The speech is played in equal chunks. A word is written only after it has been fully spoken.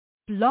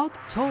Blog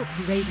Talk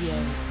Radio.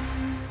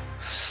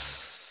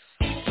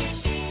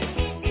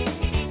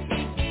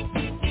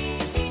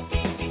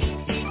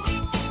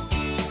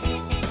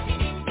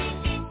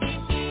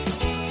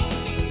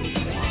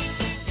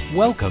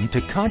 Welcome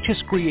to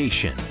Conscious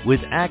Creation with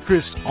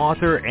actress,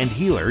 author, and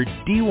healer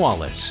Dee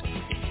Wallace.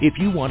 If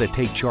you want to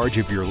take charge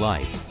of your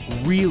life,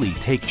 really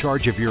take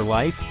charge of your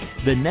life,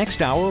 the next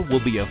hour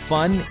will be a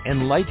fun,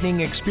 enlightening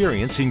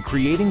experience in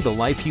creating the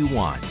life you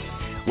want.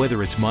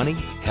 Whether it's money,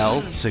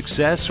 health,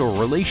 success, or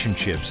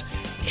relationships,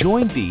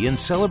 join Dee in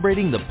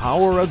celebrating the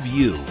power of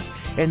you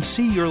and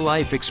see your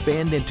life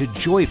expand into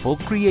joyful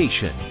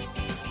creation.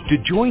 To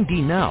join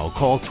Dee now,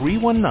 call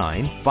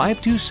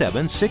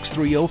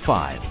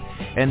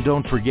 319-527-6305. And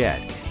don't forget,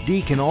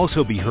 Dee can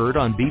also be heard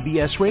on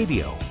BBS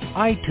Radio,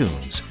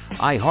 iTunes,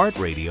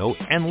 iHeartRadio,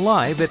 and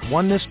live at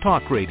Oneness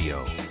Talk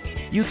Radio.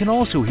 You can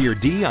also hear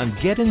Dee on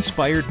Get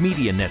Inspired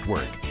Media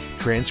Network,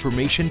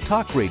 Transformation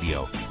Talk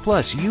Radio,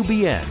 plus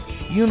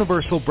UBN,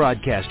 Universal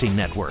Broadcasting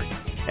Network.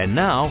 And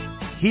now,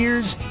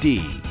 here's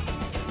Dee.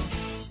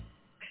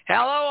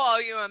 Hello,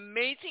 all you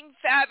amazing,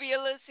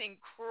 fabulous,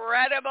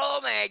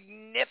 incredible,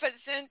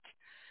 magnificent,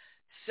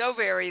 so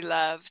very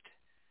loved,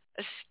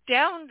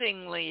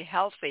 astoundingly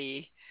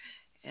healthy,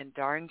 and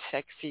darn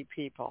sexy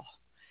people.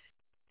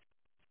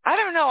 I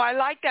don't know. I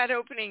like that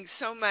opening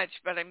so much,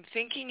 but I'm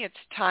thinking it's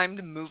time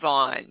to move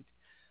on.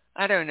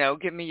 I don't know.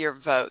 Give me your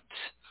votes.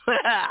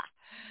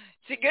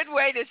 It's a good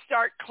way to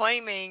start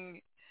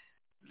claiming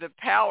the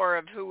power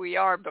of who we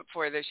are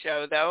before the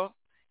show, though.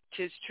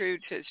 'Tis true,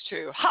 'tis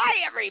true.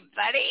 Hi,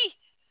 everybody.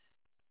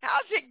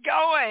 How's it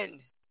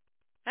going?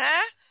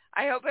 Huh?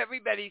 I hope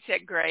everybody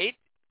said great.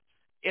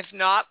 If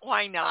not,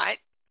 why not?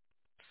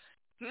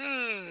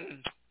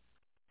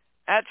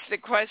 That's the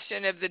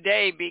question of the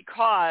day,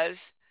 because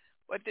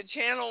what the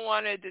channel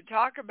wanted to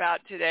talk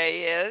about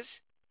today is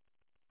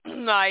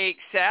I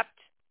accept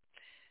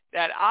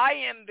that I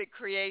am the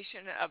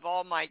creation of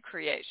all my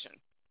creation.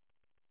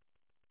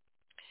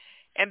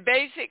 And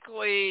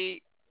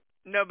basically,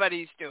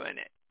 nobody's doing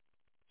it.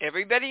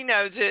 Everybody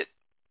knows it.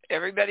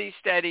 Everybody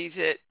studies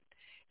it.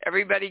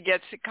 Everybody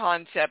gets the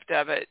concept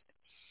of it.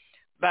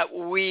 But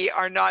we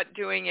are not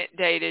doing it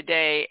day to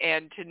day.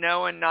 And to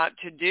know and not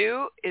to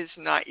do is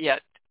not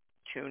yet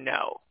to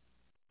know.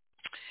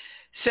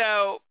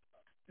 So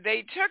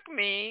they took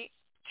me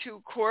to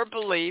Core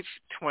Belief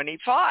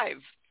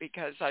 25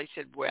 because I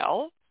said,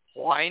 well,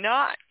 why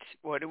not?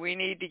 What do we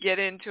need to get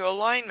into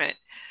alignment?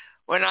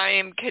 When I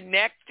am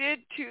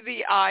connected to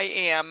the I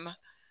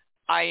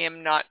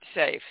am not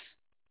safe.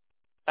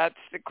 That's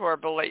the core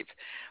belief.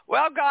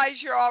 Well,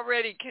 guys, you're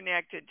already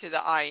connected to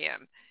the I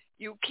am.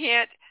 You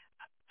can't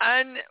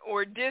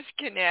or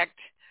disconnect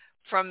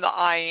from the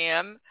I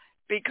am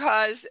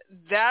because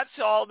that's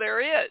all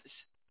there is.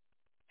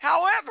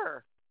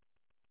 However,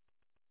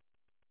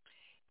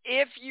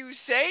 if you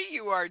say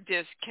you are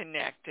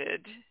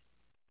disconnected,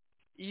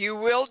 you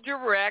will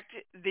direct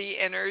the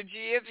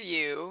energy of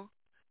you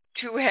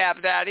to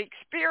have that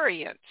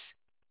experience.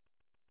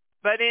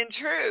 But in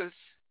truth,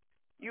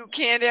 you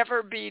can't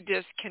ever be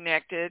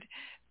disconnected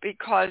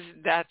because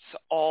that's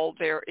all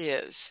there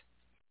is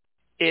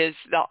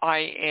the I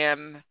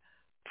am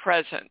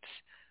presence,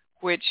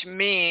 which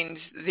means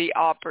the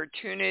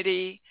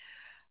opportunity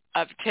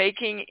of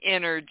taking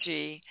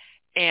energy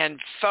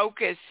and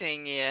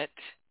focusing it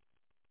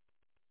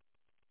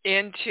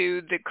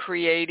into the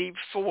creative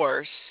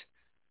force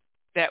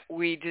that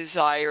we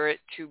desire it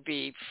to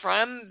be,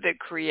 from the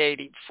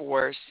creative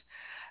force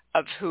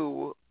of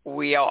who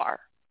we are.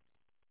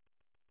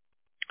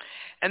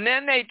 And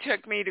then they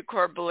took me to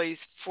Core Belief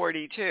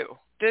 42.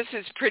 This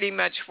is pretty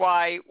much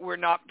why we're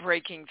not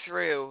breaking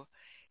through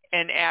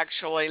and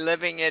actually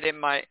living it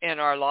in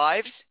our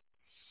lives,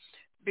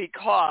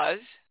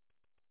 because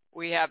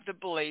we have the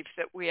belief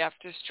that we have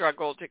to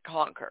struggle to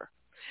conquer.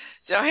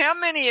 So how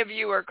many of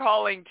you are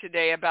calling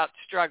today about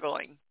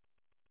struggling?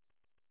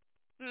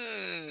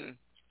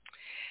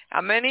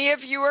 How many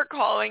of you are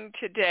calling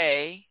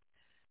today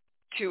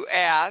to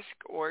ask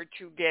or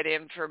to get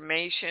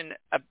information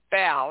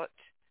about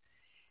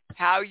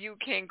how you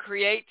can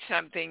create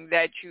something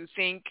that you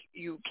think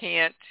you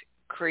can't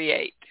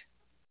create?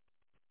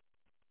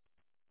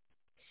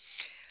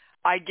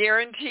 I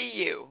guarantee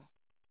you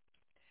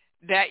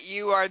that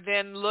you are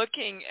then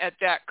looking at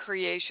that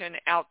creation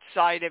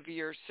outside of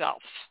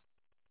yourself.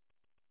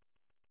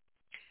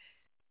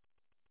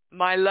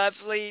 My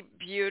lovely,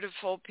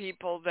 beautiful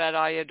people that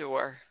I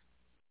adore,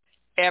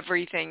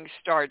 everything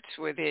starts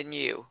within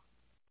you.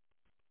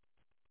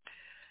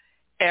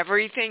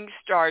 Everything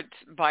starts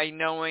by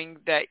knowing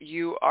that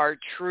you are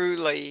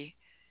truly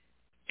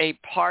a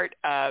part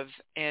of,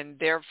 and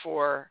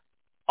therefore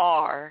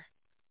are,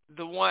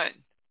 the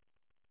one.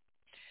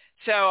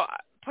 So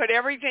put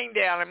everything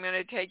down. I'm going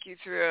to take you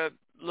through a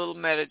little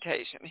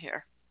meditation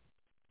here.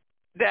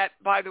 That,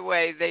 by the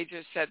way, they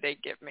just said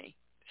they'd give me.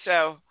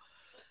 So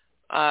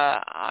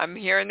I'm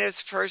hearing this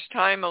first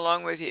time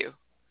along with you.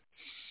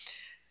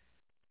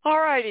 All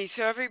righty,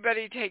 so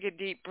everybody take a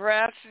deep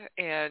breath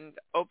and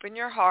open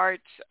your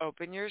hearts,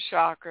 open your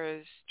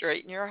chakras,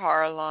 straighten your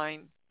heart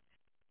line.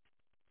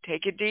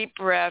 Take a deep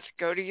breath,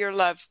 go to your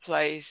love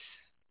place.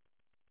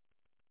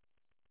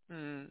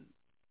 And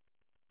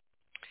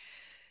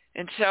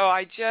so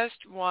I just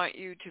want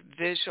you to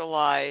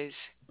visualize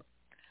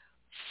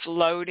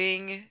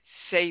floating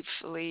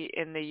safely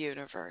in the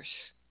universe.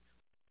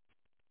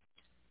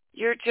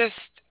 You're just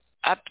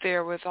up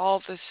there with all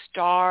the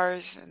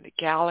stars and the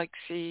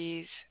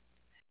galaxies,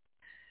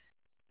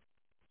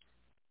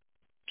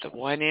 the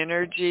one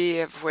energy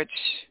of which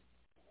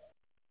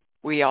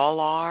we all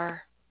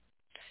are,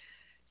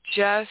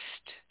 just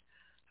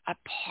a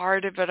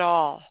part of it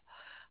all.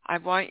 I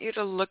want you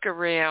to look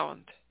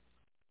around.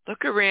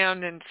 Look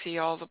around and see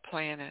all the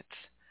planets.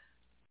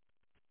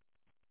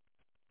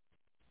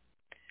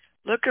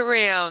 Look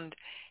around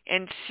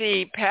and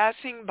see,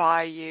 passing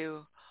by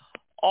you,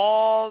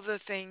 all the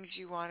things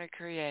you want to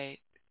create.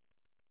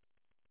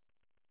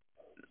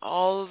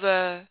 All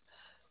the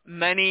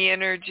money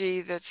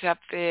energy that's up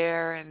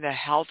there and the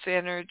health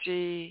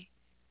energy.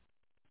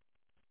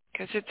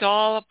 Because it's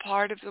all a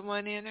part of the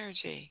one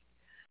energy.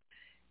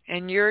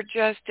 And you're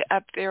just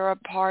up there a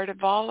part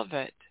of all of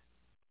it.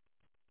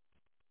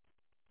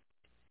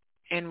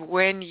 And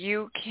when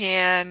you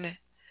can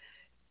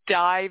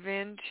dive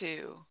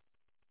into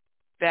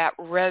that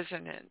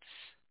resonance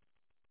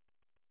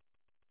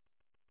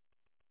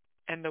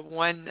and the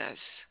oneness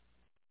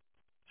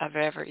of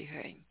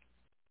everything,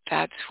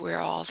 that's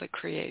where all the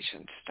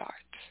creation starts.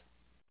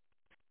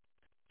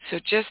 So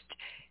just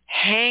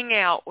hang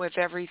out with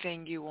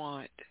everything you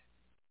want.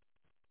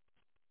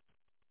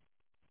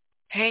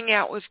 Hang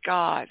out with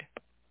God.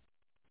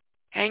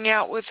 Hang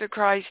out with the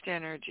Christ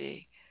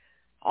energy,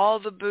 all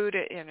the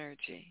Buddha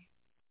energy,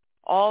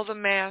 all the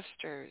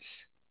masters.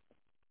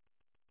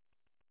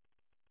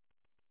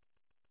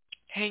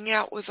 Hang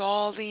out with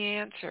all the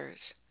answers,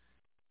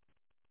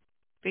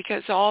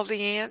 because all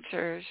the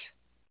answers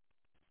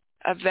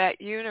of that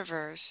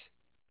universe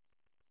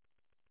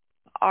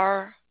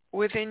are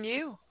within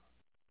you,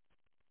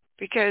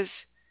 because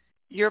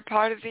you're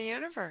part of the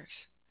universe.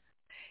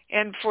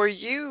 And for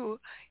you,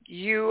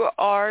 you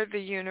are the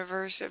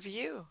universe of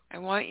you. I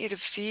want you to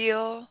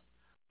feel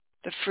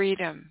the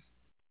freedom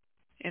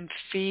and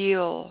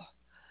feel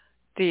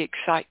the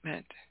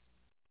excitement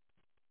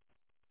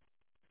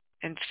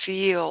and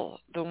feel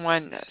the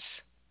oneness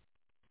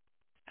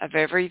of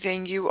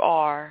everything you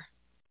are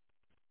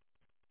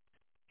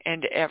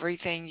and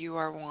everything you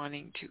are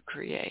wanting to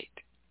create.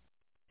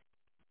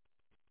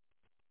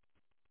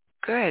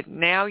 Good.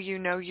 Now you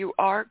know you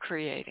are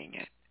creating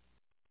it.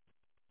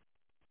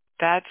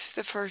 That's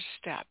the first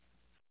step.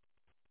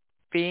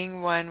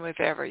 Being one with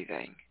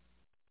everything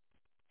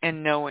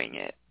and knowing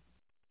it.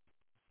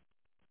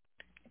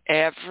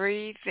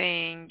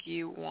 Everything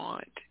you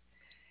want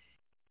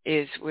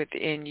is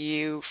within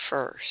you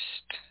first.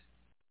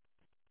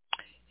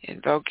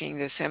 Invoking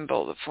the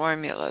symbol, the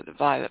formula, the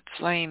violet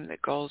flame, the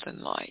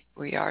golden light.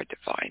 We are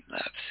divine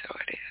love, so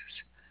it is.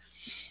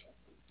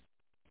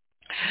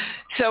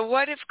 So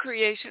what if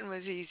creation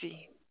was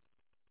easy?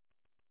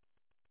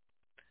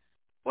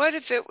 What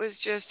if it was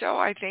just,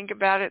 I think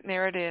about it and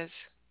there it is?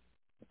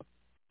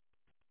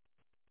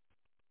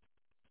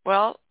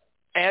 Well,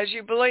 as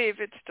you believe,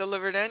 it's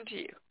delivered unto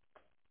you.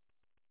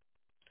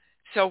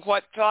 So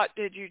what thought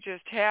did you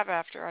just have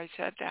after I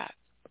said that?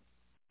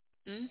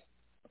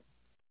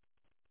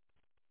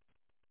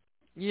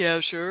 Yeah,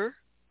 sure.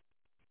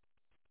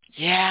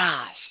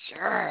 Yeah,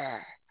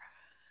 sure.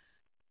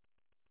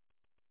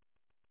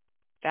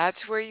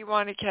 That's where you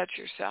want to catch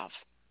yourself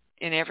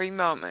in every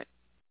moment.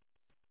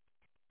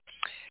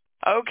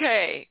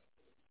 Okay.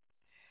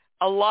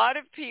 A lot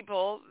of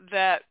people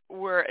that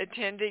were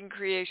attending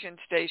Creation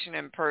Station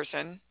in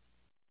person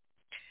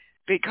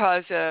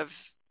because of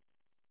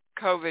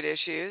COVID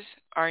issues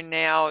are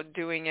now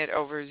doing it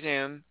over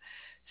Zoom.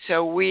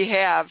 So we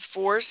have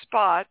 4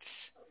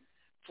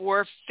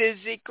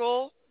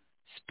 physical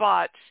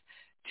spots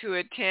to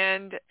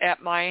attend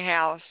at my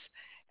house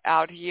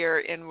out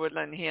here in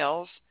Woodland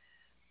Hills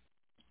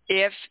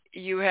if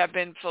you have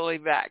been fully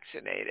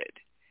vaccinated.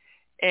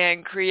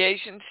 And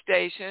Creation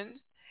Station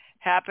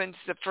happens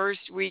the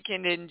first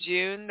weekend in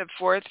June, the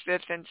 4th,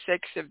 5th, and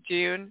 6th of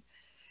June.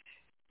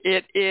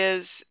 It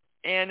is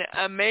an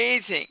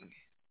amazing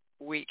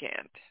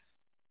weekend.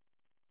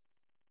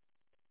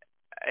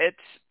 It's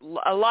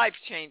a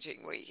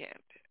life-changing weekend.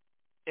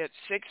 It's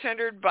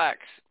 $600.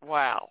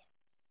 Wow.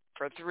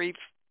 For 3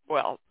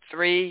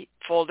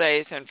 full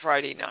days and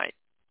Friday night.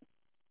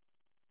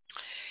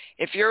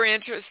 If you're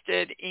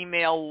interested,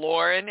 email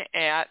Lauren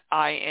at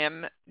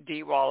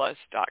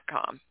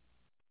imdwallace.com.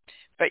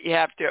 But you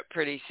have to do it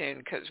pretty soon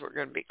because we're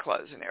going to be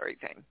closing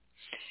everything.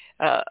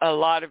 A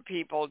lot of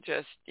people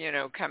just,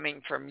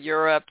 coming from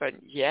Europe,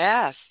 and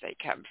yes, they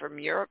come from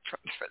Europe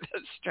for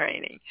this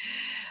training.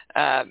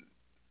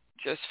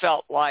 Just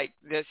felt like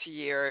this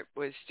year it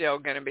was still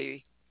going to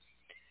be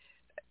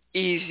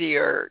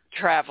easier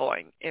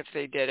traveling if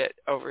they did it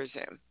over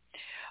Zoom.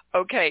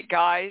 Okay,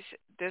 guys,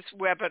 this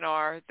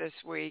webinar this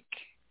week,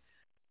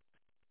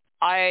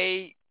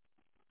 I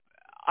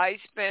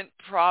spent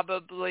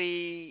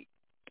probably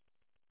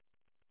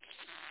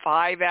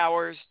 5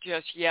 hours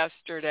just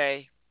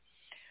yesterday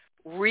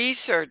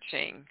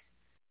researching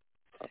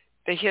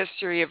the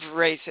history of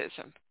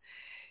racism.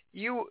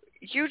 You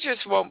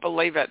just won't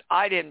believe it.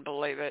 I didn't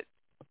believe it.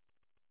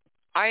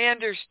 I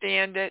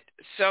understand it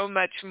so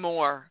much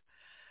more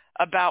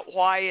about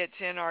why it's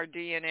in our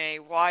DNA,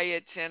 why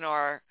it's in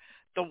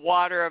the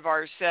water of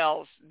our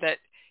cells that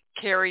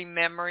carry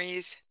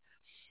memories.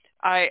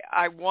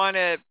 I want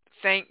to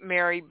thank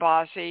Mary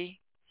Bossy.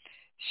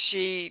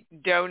 She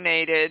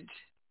donated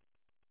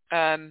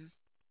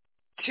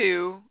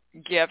 2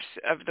 gifts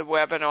of the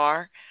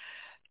webinar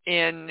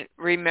in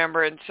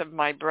remembrance of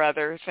my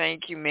brother.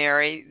 Thank you,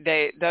 Mary.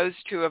 Those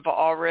 2 have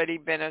already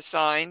been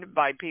assigned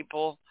by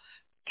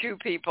 2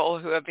 people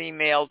who have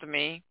emailed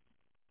me.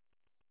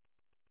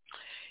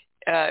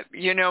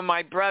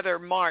 My brother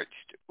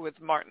marched with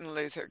Martin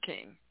Luther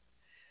King,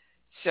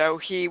 so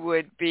he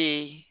would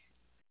be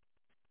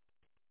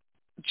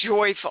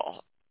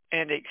joyful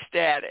and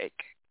ecstatic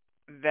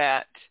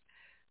that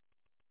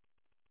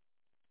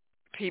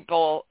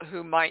people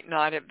who might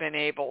not have been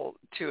able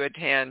to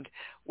attend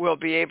will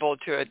be able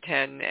to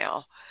attend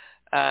now.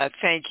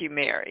 Thank you,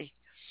 Mary.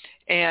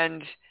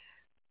 And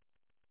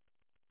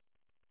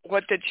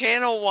what the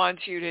channel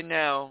wants you to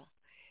know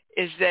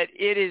is that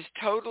it is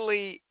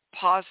totally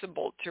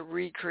possible to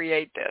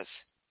recreate this,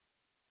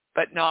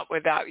 but not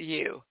without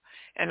you.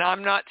 And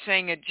I'm not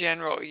saying a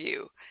general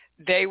you.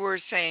 They were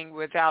saying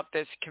without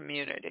this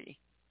community.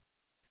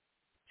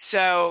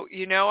 So,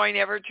 I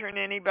never turn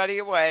anybody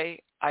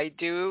away. I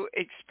do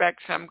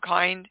expect some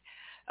kind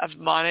of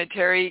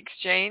monetary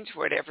exchange,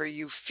 whatever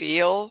you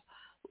feel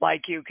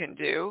like you can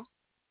do.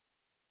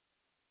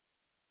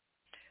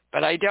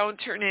 But I don't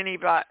turn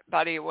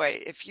anybody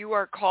away. If you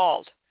are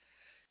called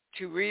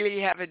to really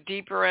have a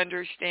deeper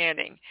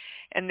understanding,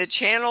 and the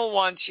channel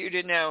wants you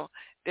to know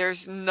there's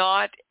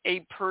not a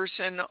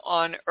person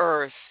on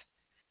earth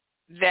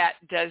that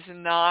does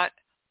not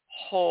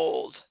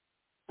hold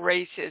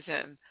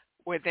racism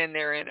within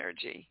their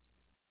energy.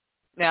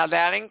 Now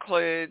that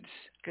includes,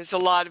 because a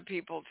lot of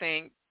people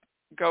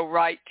go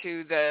right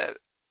to the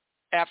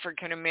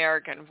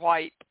African-American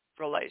white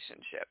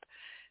relationship.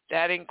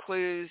 That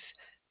includes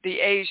the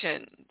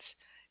Asians,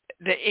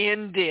 the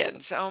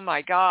Indians. Oh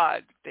my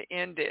God, the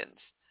Indians.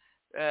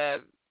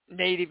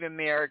 Native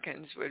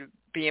Americans would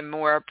be a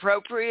more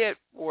appropriate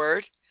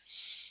word.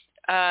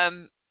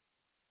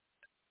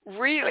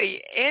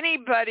 Really,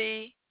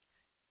 anybody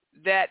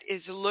that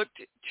is looked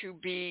to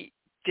be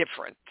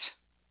different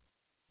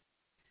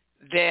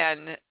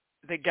than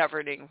the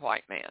governing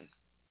white man.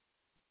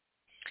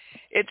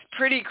 It's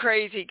pretty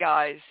crazy,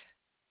 guys.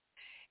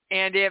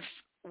 And if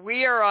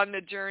we are on the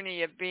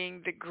journey of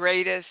being the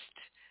greatest,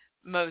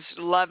 most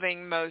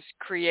loving, most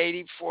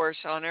creative force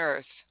on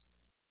earth,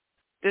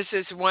 this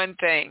is one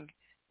thing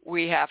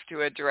we have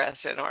to address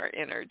in our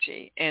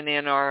energy and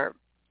in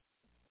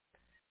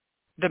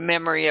the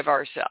memory of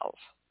ourselves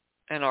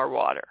and our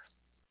water.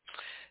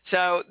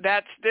 So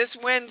that's this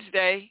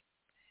Wednesday.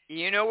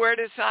 You know where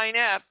to sign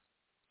up.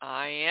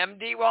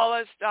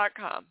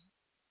 IamDeeWallace.com.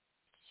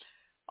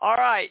 All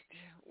right,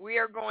 we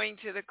are going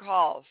to the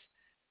calls.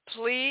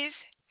 Please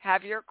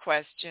have your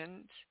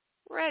questions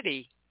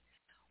ready.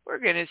 We're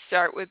going to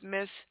start with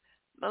Miss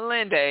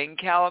Melinda in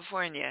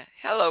California.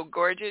 Hello,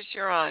 gorgeous.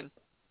 You're on.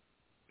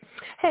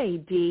 Hey,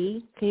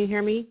 Dee. Can you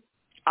hear me?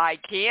 I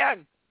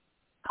can.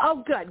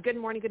 Oh, good. Good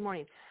morning. Good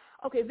morning.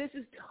 Okay, this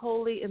is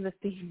totally in the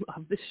theme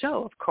of the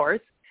show, of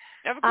course.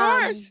 Of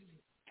course.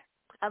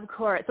 Of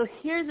course. So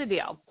here's the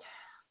deal.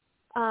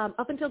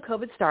 Up until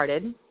COVID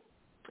started,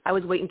 I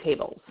was waiting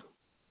tables.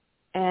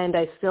 And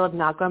I still have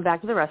not gone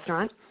back to the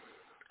restaurant.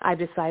 I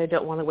decided I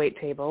don't want to wait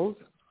tables.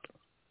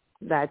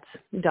 That's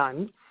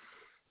done.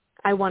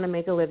 I want to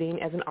make a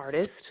living as an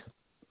artist,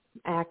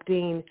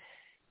 acting,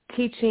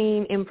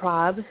 teaching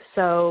improv.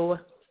 So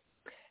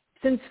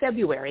since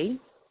February,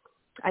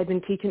 I've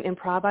been teaching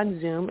improv on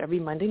Zoom every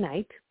Monday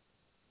night.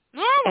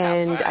 Oh,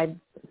 and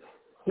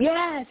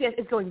yes,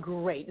 it's going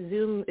great.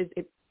 Zoom,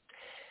 it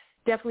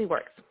definitely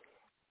works.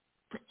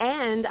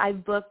 And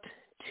I've booked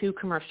 2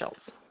 commercials.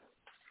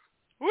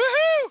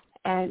 Woohoo!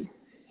 And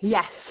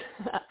yes,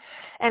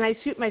 and I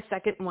shoot my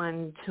second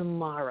one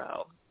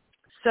tomorrow.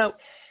 So,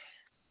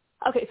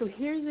 okay, so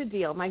here's the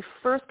deal. My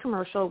first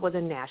commercial was a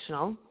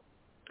national.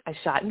 I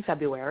shot in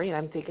February, and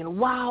I'm thinking,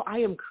 wow, I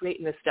am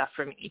creating this stuff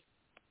for me.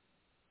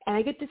 And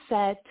I get to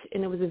set,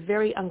 and it was a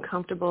very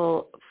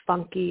uncomfortable,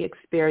 funky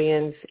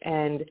experience,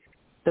 and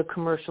the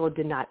commercial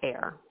did not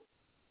air.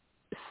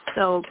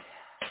 So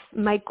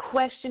my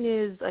question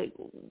is, like,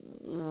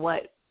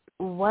 what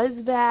was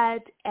that?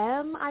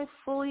 Am I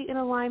fully in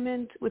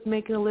alignment with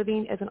making a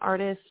living as an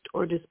artist,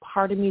 or does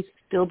part of me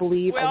still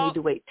believe I need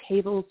to wait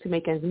tables to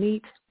make ends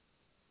meet?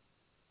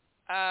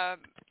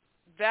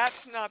 That's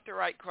not the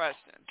right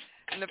question.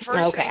 And the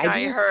first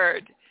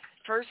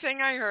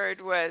thing I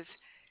heard was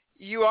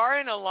you are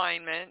in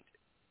alignment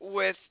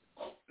with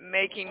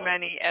making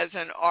money as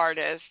an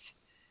artist,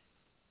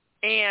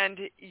 and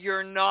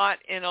you're not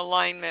in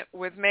alignment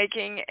with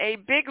making a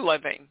big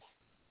living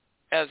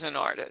as an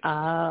artist.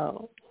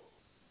 Oh.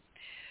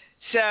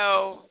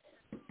 So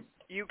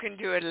you can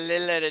do it a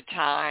little at a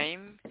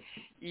time.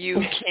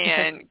 You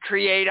can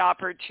create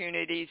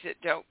opportunities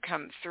that don't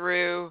come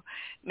through.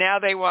 Now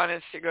they want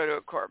us to go to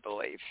a core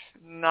belief.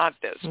 Not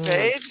this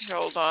page.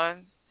 Hold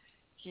on.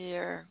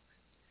 Here.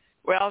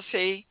 Well,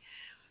 see.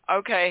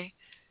 Okay.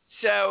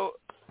 So,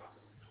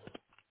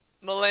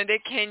 Melinda,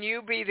 can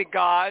you be the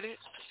God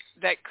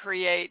that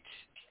creates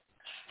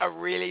a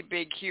really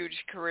big,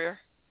 huge career?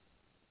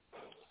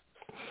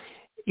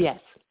 Yes.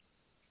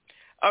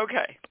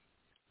 Okay.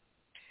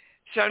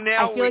 So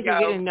now I feel like you're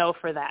getting a no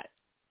for that.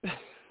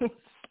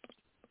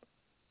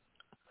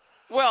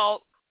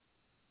 Well,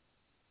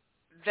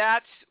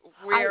 that's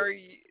where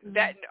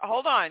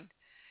hold on,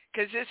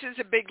 because this is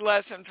a big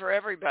lesson for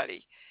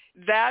everybody.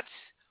 That's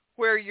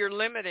where you're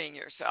limiting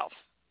yourself.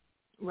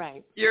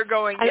 Right. You're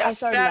going, yes,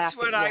 that's laughing,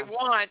 what I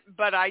want,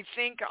 but I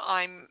think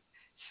I'm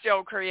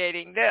still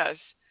creating this.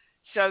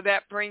 So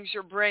that brings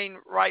your brain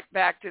right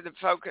back to the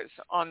focus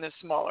on the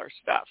smaller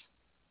stuff.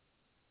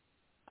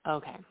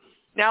 Okay.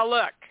 Now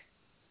look,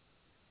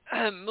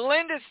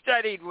 Melinda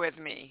studied with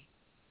me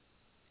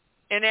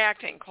in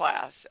acting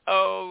class,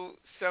 so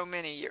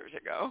many years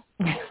ago.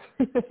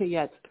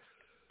 Yes.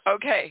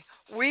 Okay,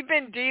 we've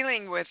been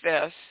dealing with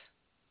this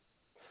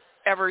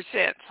ever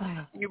since.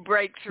 You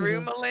break through,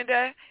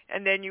 Melinda,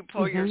 and then you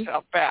pull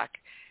yourself back.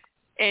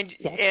 And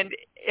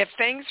if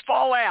things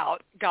fall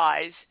out,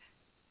 guys,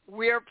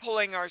 we're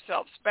pulling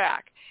ourselves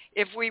back.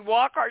 If we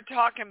walk our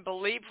talk and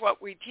believe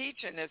what we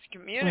teach in this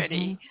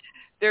community,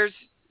 there's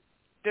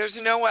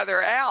no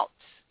other outs.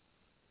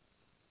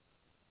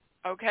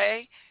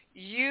 Okay?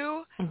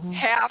 You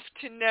have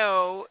to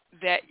know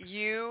that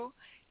you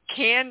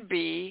can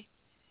be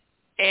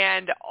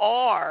and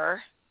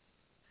are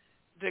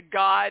the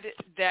God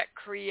that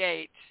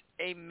creates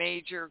a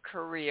major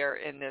career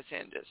in this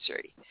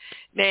industry.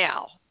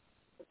 Now,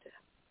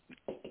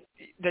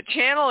 the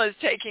channel is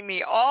taking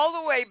me all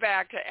the way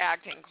back to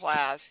acting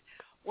class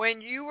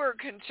when you were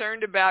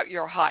concerned about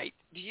your height.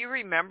 Do you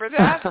remember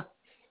that?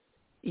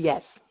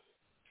 Yes.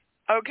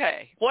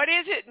 Okay. What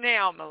is it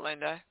now,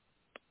 Melinda?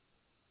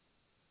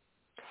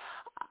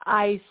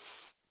 I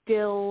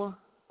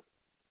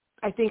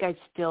think I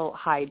still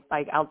hide.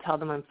 Like, I'll tell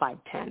them I'm 5'10"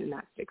 and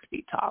not 6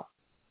 feet tall.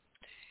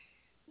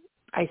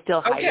 I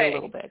still hide a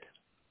little bit.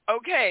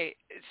 Okay.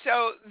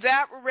 So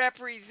that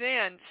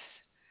represents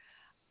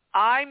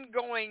I'm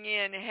going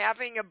in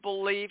having a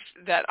belief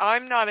that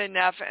I'm not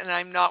enough and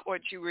I'm not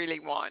what you really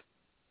want.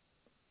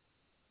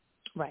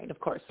 Right, of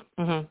course.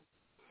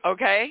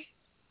 Okay?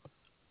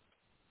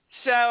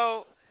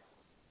 So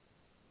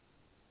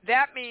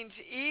that means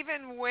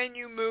even when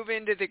you move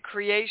into the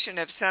creation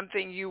of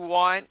something you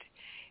want,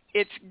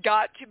 it's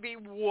got to be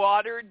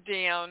watered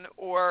down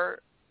or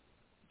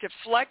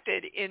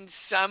deflected in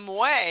some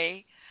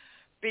way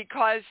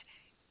because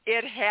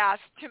it has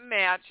to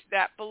match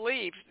that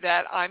belief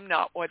that I'm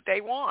not what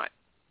they want.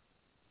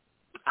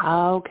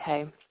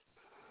 Okay.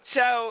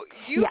 So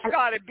you've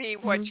got to be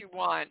what you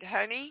want,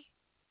 honey.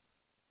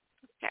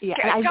 Yeah,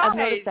 Guys, I've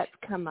noticed that's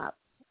come up.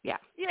 Yeah.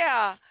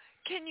 Yeah.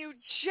 Can you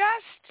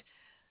just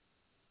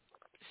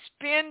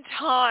spend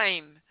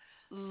time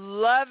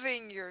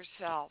loving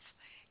yourself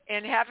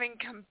and having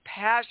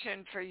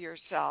compassion for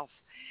yourself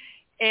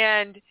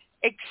and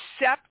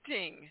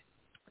accepting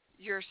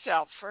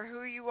yourself for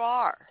who you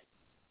are?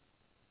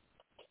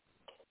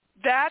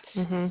 That's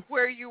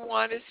where you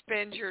want to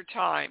spend your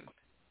time.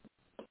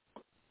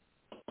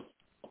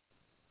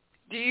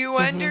 Do you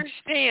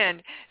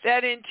understand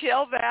that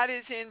until that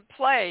is in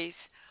place,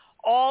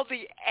 all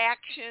the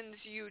actions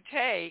you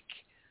take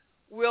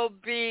will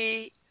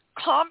be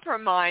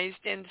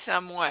compromised in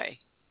some way?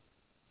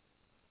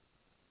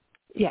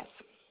 Yes.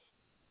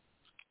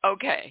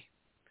 Okay.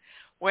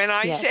 When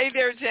I say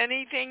there's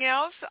anything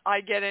else,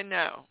 I get a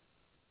no.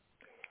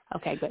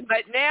 Okay, good.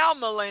 But now,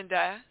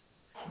 Melinda,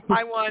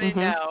 I want to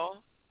know,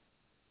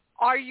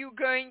 are you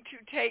going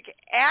to take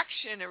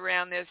action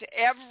around this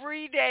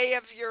every day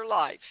of your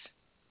life?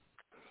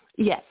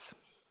 Yes.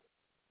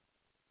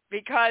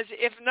 Because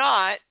if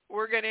not,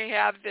 we're going to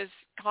have this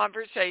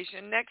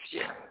conversation next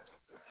year.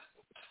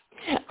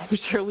 I'm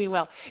sure we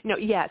will. No,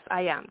 yes,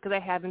 I am, because I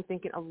have been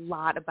thinking a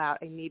lot about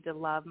I need to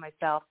love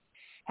myself,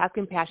 have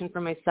compassion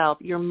for myself.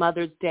 Your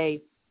Mother's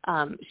Day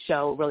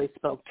show really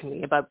spoke to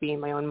me about being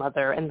my own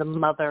mother and the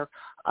mother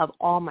of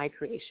all my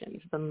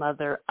creations, the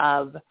mother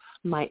of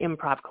my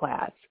improv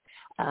class,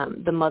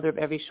 the mother of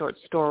every short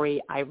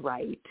story I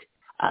write,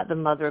 the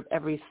mother of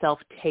every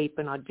self-tape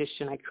and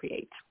audition I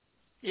create.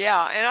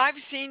 Yeah, and I've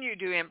seen you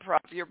do improv.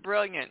 You're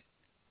brilliant.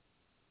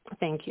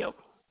 Thank you.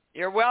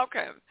 You're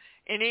welcome.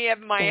 Any of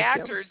my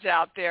actors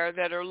out there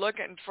that are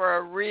looking for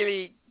a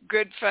really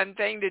good, fun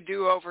thing to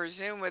do over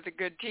Zoom with a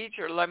good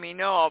teacher, let me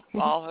know.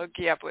 I'll hook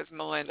you up with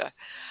Melinda.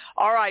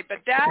 All right, but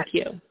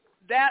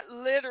that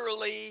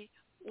literally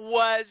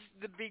was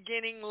the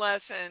beginning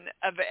lesson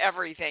of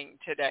everything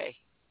today.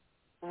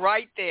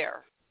 right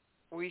there.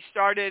 We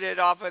started it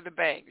off with a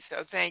bang.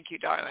 So thank you,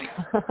 darling.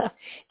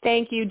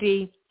 Thank you,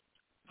 Dee.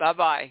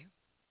 Bye-bye.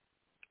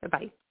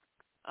 Bye-bye.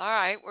 All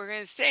right, we're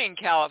going to stay in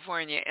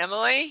California.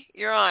 Emily,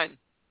 you're on.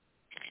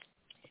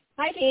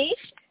 Hi, Dee.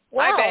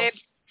 Wow. Hi, babe.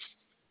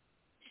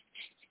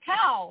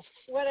 How?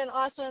 What an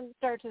awesome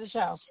start to the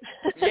show.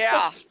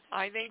 Yeah,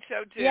 I think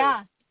so, too.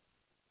 Yeah.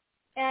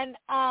 And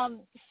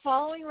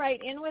following right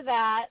in with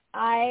that,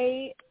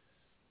 I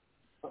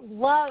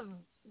love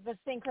the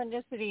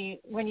synchronicity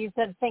when you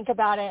said think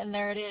about it, and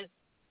there it is.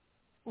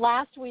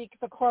 Last week,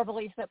 the core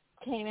belief that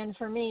came in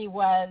for me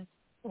was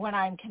when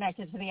I'm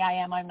connected to the I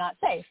am, I'm not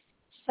safe.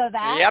 So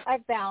that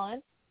I've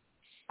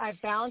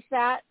balanced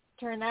that,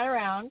 turned that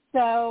around.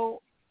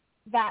 So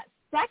that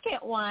second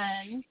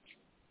one,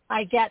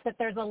 I get that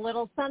there's a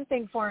little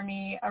something for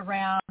me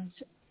around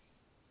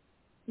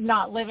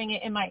not living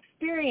it in my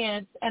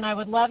experience, and I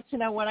would love to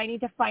know what I need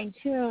to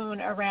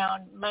fine-tune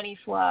around money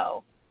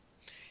flow.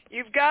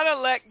 You've got to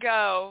let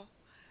go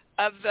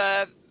of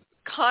the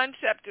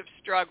concept of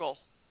struggle.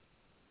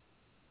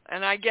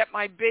 And I get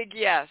my big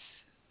yes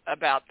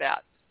about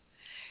that.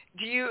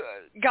 Do you,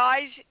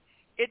 guys,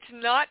 it's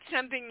not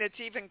something that's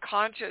even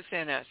conscious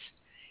in us.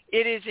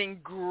 It is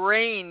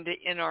ingrained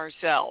in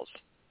ourselves.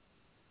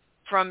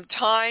 From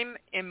time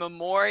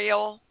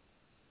immemorial,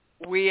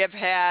 we have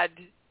had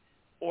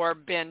or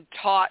been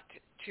taught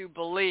to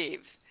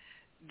believe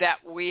that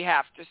we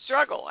have to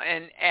struggle.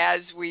 And as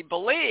we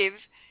believe,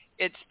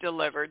 it's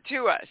delivered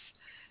to us.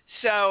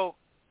 So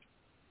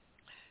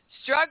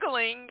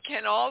struggling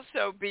can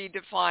also be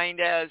defined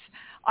as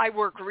I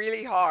work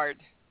really hard.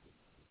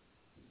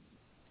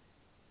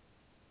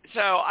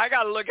 So I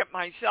got to look at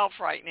myself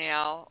right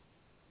now.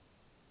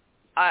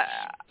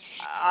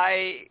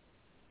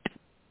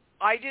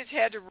 I just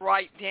had to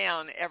write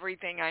down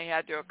everything I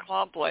had to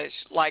accomplish,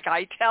 like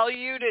I tell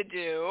you to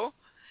do,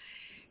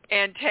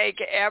 and take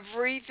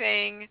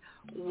everything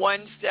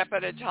one step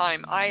at a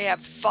time. I have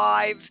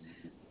 5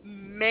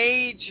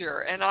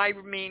 major, and I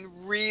mean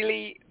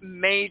really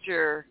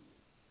major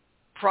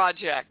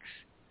projects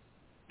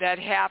that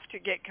have to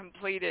get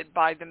completed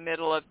by the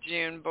middle of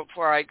June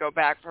before I go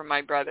back for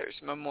my brother's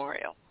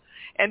memorial.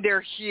 And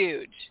they're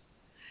huge.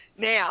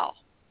 Now,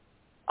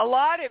 a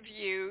lot of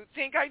you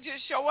think I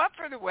just show up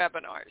for the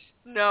webinars.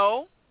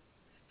 No,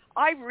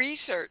 I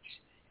research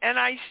and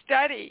I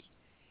study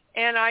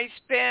and I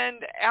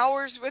spend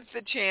hours with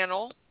the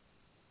channel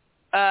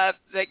that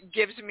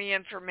gives me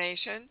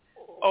information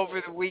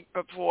over the week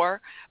before.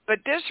 But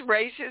this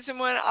racism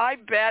one, I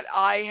bet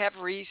I have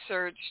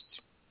researched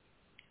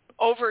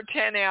over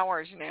 10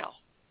 hours now,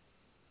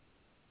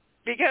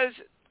 because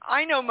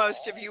I know most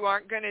of you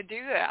aren't going to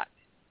do that.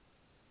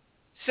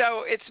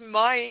 So it's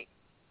my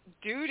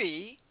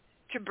duty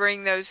to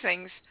bring those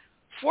things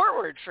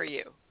forward for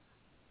you,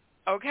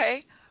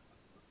 okay?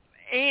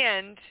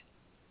 And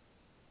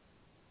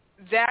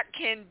that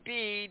can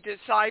be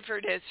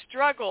deciphered as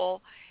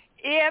struggle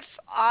if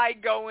I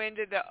go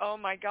into the, oh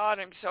my God,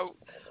 I'm so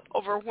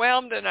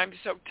overwhelmed and I'm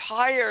so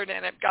tired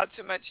and I've got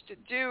so much to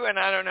do and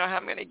I don't know how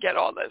I'm going to get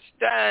all this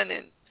done,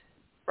 and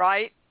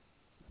right?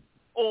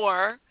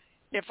 Or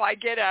if I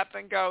get up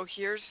and go,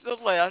 here's the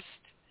list,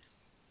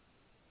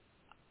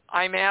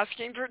 I'm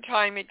asking for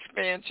time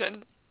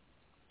expansion,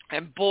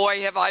 and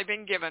boy, have I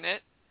been given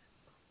it.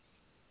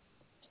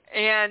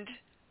 And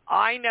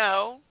I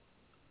know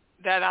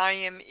that I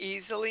am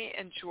easily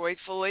and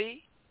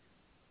joyfully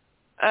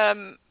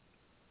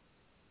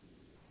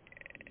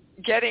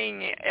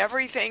getting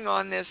everything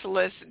on this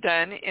list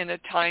done in a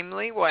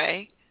timely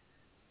way,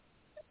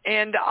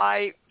 and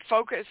I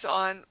focus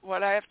on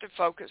what I have to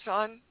focus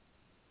on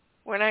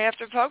when I have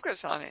to focus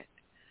on it.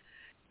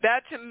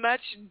 That's a much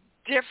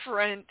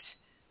different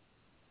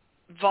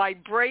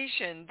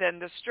vibration than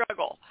the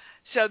struggle.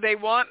 So they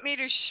want me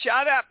to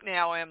shut up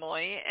now,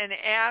 Emily, and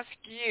ask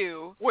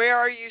you, where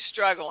are you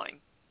struggling?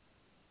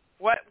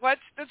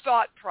 What's the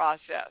thought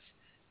process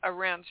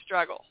around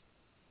struggle?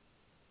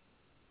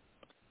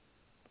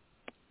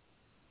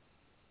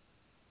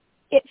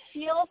 It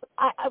feels,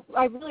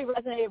 I really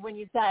resonated when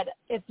you said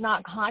it's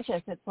not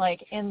conscious. It's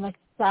like in the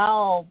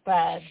cell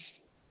bed.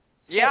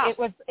 Yeah.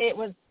 It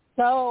was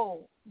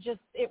so just,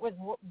 it was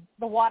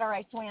the water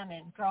I swam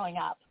in growing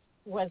up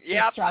was the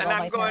struggle. And I'm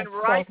my going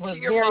parents right both were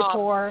to your very mom.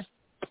 poor.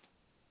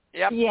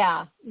 Yep.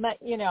 Yeah, but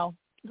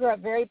grew up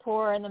very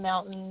poor in the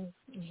mountains.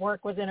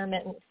 Work was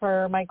intermittent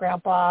for my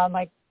grandpa.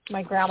 My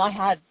grandma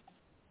had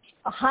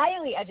a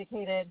highly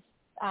educated.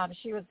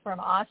 She was from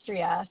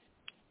Austria,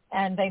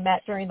 and they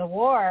met during the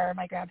war.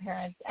 My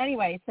grandparents.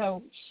 Anyway,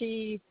 so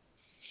she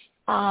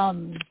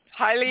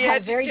highly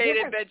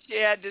educated, but she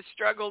had to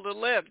struggle to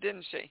live,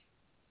 didn't she?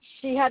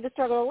 She had to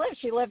struggle to live.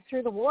 She lived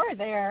through the war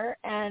there,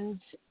 and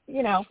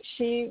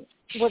she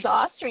was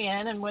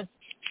Austrian and was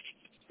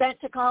sent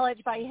to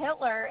college by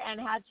Hitler and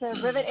had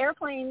to rivet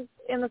airplanes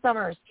in the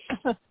summers.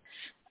 Well,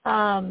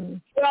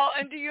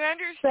 and do you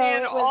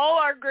understand all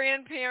our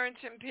grandparents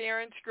and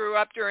parents grew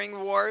up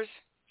during wars?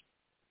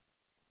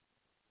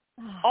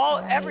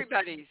 Right.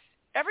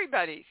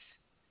 Everybody's.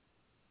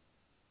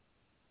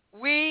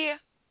 We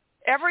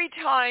every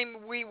time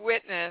we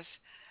witness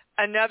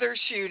another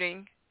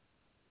shooting,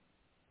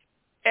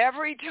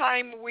 every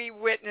time we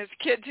witness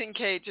kids in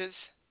cages,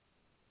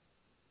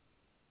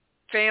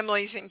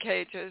 families in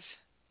cages,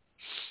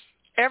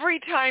 every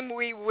time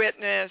we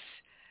witness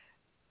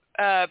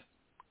the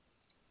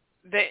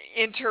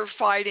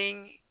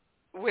interfighting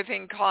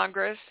within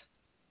Congress,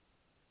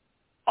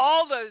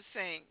 all those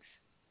things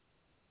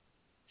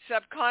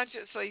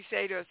subconsciously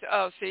say to us,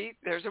 oh, see,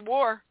 there's a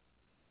war.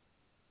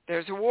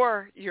 There's a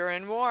war. You're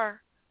in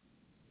war.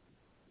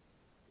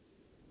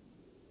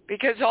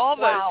 Because all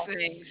those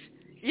things.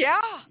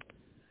 Yeah.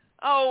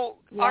 Oh,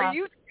 yeah.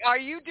 Are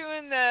you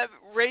doing the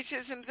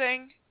racism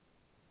thing?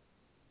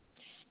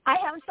 I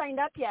haven't signed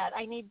up yet.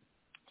 I need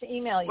to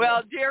email you.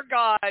 Well, dear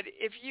God,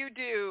 if you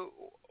do,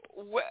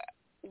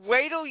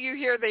 wait till you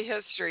hear the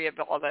history of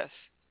all this.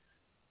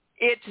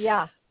 It's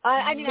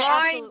I mean,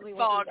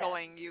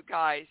 mind-boggling, you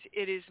guys.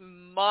 It is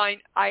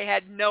I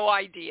had no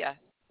idea.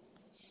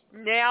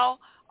 Now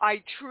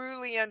I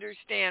truly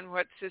understand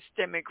what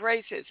systemic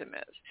racism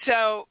is.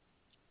 So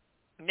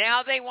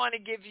now they want to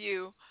give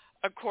you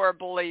a core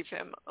belief,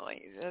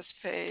 Emily. This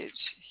page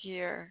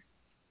here.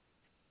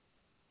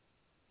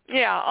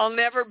 Yeah, I'll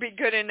never be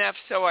good enough,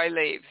 so I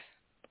leave.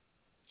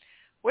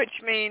 Which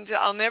means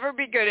I'll never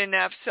be good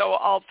enough, so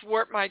I'll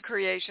thwart my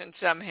creation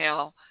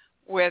somehow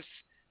with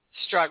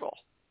struggle.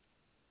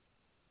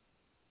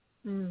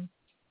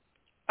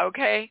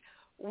 Okay?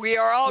 We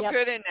are all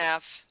good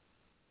enough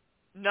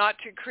not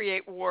to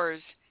create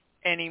wars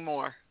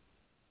anymore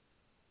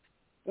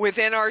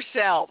within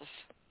ourselves.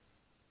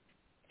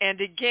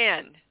 And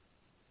again,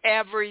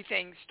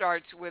 everything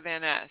starts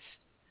within us.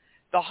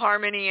 The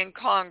harmony in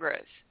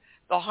Congress,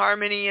 the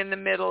harmony in the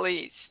Middle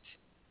East,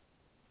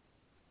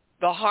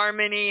 the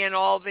harmony in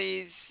all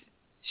these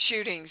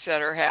shootings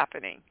that are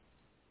happening.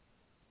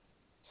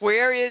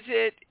 Where is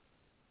it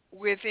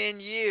within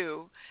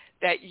you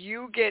that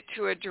you get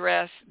to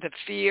address the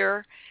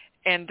fear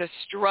and the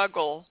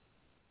struggle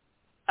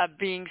of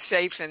being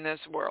safe in this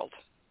world?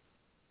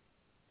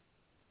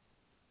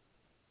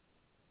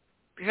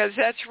 Because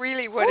that's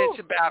really what it's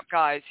about,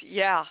 guys.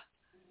 Yeah.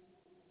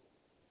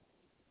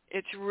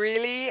 It's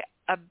really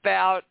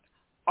about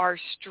our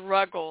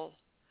struggle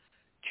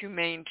to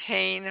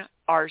maintain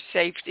our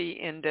safety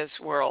in this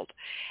world.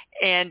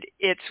 And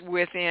it's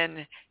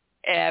within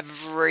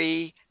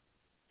every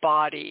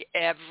body,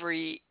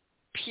 every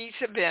piece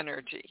of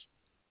energy.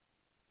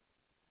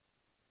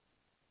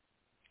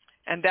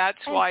 And that's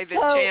why the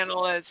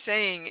channel is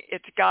saying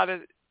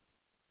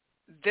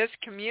this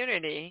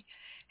community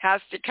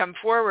has to come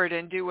forward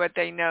and do what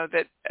they know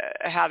that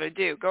how to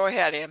do. Go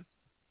ahead, Em.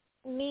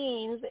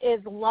 Means is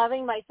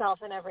loving myself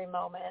in every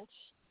moment.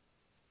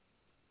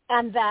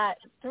 And that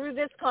through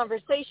this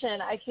conversation,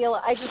 I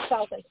just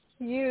felt a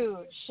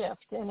huge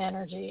shift in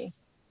energy.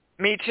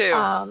 Me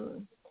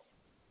too.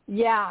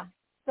 Yeah.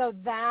 So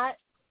that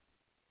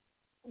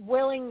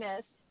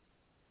willingness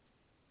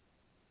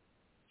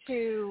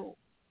to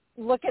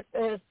look at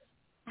this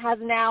has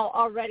now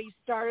already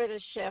started a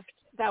shift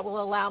that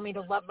will allow me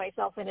to love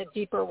myself in a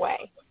deeper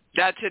way.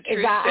 That's a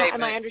true statement.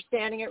 Am I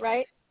understanding it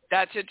right?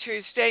 That's a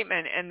true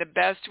statement. And the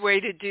best way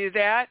to do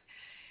that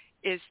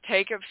is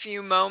take a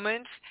few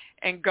moments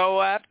and go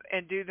up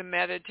and do the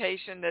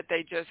meditation that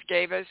they just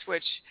gave us,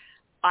 which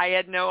I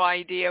had no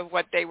idea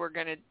what they were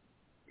going to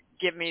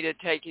give me to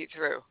take you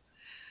through.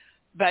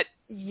 But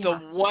the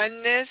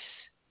oneness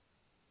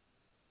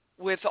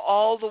with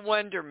all the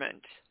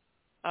wonderment.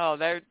 Oh,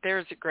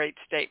 there's a great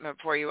statement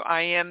for you.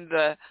 I am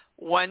the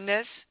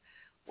oneness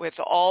with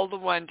all the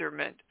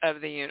wonderment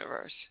of the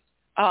universe.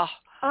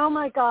 Oh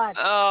my God.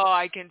 Oh,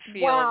 I can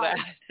feel that.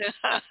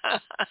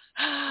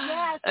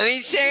 Yes. Let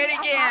me say it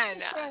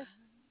again.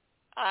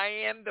 I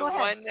am the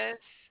oneness.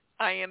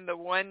 I am the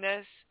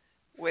oneness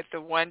with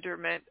the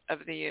wonderment of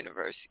the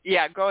universe.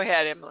 Yeah, go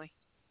ahead, Emily.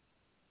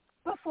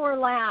 Before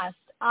last,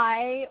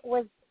 I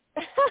was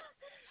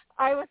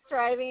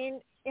driving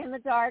in the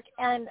dark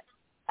and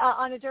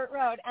on a dirt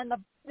road, and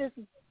this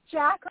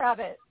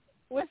jackrabbit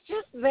was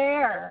just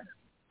there.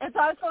 And so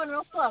I was going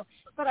real slow,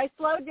 but I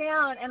slowed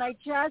down and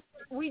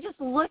we just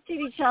looked at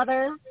each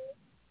other,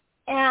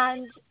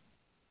 and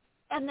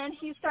then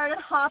he started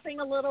hopping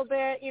a little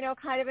bit,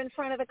 kind of in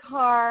front of the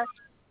car,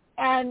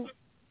 and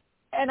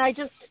I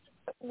just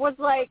was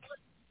like,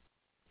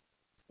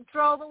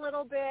 drove a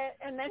little bit,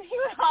 and then he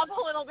would hop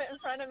a little bit in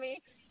front of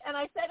me, and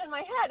I said in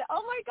my head,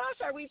 oh my gosh,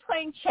 are we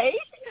playing chase?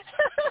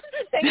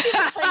 Thank you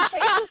for playing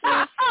chase with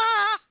me.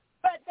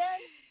 But then,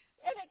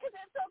 because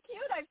it's so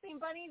cute, I've seen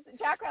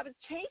jackrabbits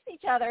chase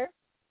each other,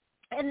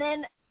 and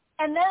then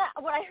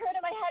what I heard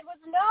in my head was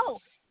no,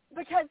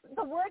 because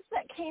the words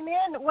that came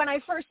in when I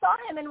first saw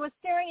him and was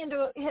staring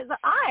into his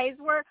eyes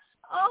were,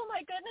 oh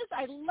my goodness,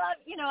 I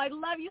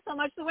love you so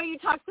much. The way you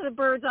talk to the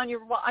birds on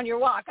your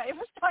walk, I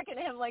was talking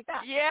to him like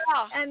that. Yeah.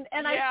 And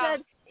I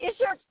said, is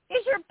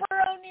your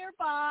burrow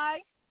nearby?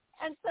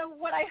 And so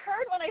what I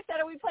heard when I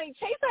said, are we playing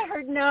chase? I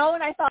heard no,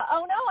 and I thought,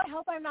 oh no, I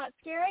hope I'm not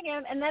scaring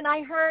him. And then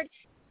I heard,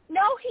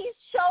 no, he's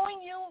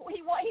showing you,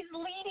 he's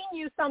leading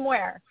you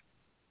somewhere.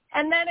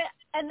 And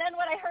then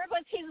what I heard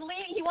was he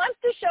wants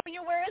to show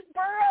you where his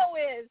burrow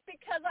is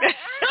because I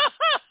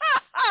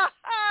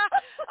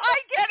I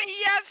get a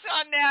yes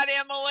on that,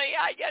 Emily.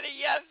 I get a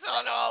yes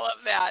on all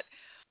of that.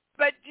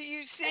 But do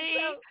you see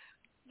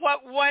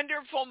what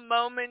wonderful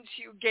moments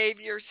you gave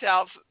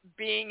yourself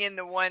being in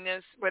the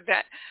oneness with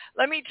that?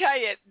 Let me tell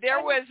you,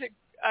 there was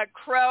a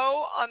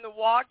crow on the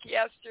walk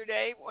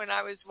yesterday when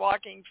I was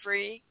walking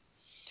free,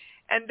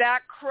 and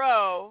that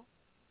crow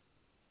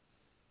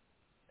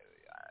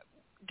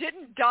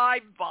didn't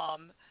dive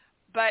bomb,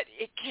 but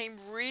it came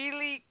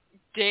really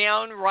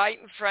down right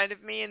in front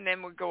of me and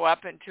then would go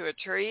up into a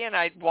tree, and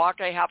I'd walk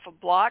a half a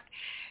block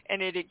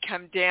and it'd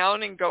come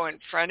down and go in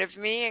front of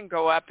me and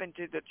go up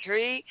into the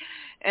tree,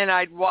 and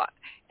I'd walk.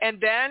 And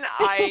then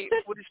I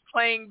was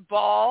playing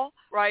ball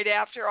right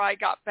after I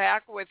got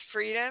back with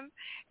Freedom,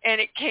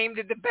 and it came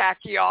to the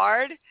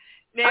backyard.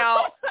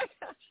 Now,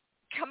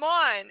 come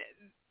on,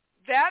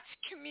 that's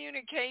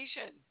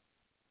communication.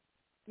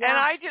 Yeah. And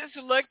I just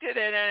looked at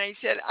it and I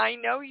said, I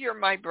know you're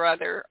my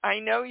brother. I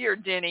know you're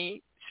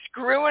Denny,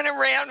 screwing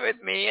around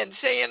with me and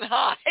saying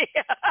hi.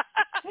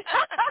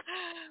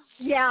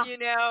 Yeah. You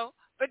know,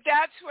 but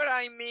that's what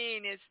I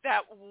mean, is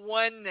that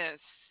oneness,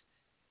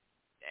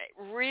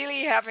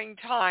 really having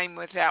time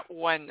with that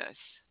oneness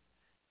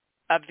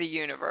of the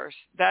universe.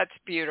 That's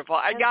beautiful.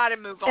 I got to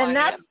move on. And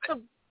that's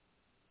the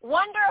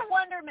wonder of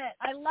wonderment.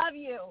 I love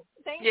you.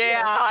 Thank you.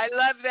 Yeah, I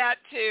love that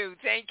too.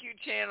 Thank you,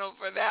 Channel,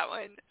 for that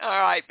one.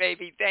 All right,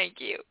 baby. Thank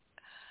you.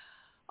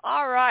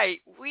 All right.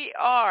 We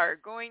are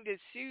going to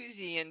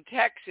Susie in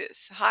Texas.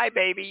 Hi,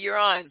 baby. You're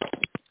on.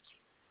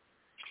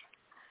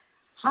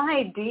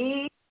 Hi,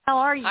 Dee. How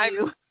are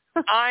you?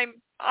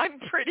 I'm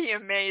pretty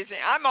amazing.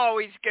 I'm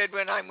always good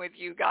when I'm with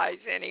you guys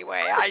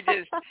anyway. I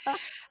get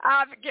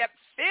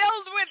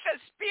filled with the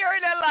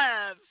spirit of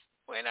love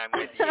when I'm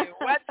with you.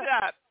 What's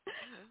up?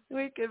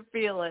 We can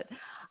feel it.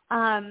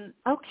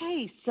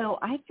 Okay, so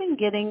I've been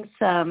getting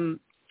some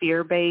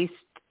fear-based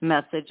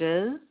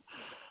messages,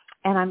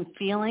 and I'm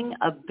feeling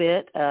a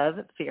bit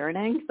of fear and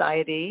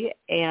anxiety.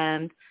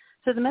 And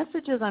so the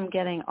messages I'm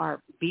getting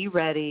are, be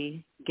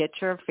ready, get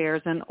your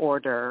affairs in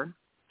order.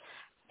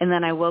 And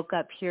then I woke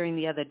up hearing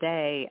the other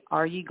day,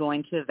 are you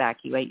going to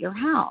evacuate your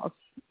house?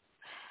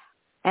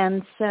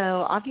 And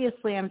so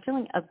obviously I'm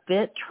feeling a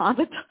bit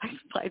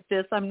traumatized by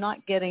this. I'm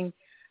not getting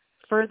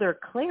further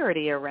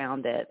clarity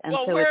around it. And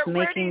well, so where it's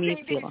making do you me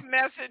think feel. These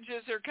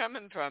messages are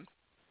coming from?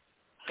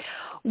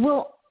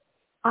 Well,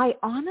 I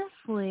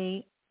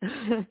honestly,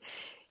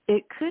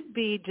 it could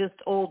be just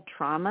old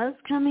traumas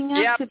coming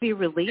up to be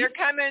released.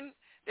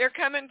 They're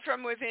coming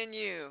from within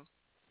you,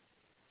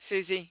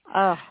 Susie.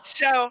 Oh,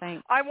 so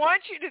I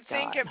want you to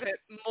think God. of it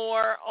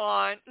more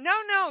on.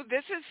 No,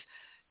 this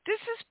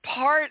is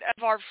part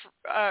of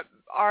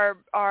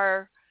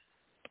our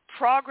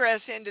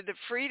progress into the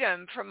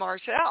freedom from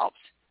ourselves.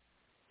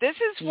 This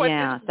is what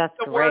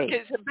the work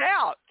is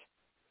about,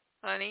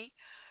 honey.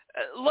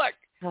 Look,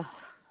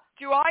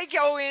 do I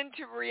go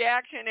into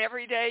reaction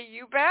every day?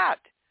 You bet.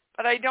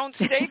 But I don't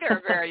stay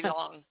there very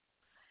long.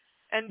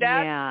 And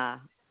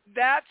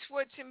that's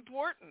what's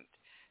important.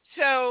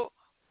 So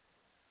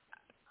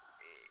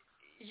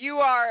you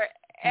are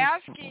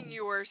asking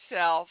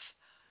yourself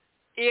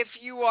if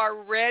you are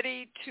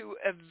ready to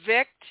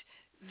evict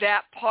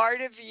that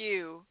part of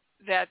you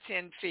that's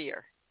in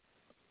fear.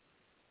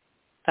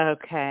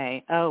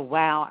 Okay. Oh,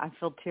 wow. I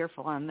feel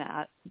tearful on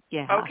that.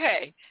 Yeah.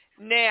 Okay.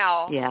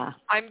 Now,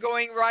 I'm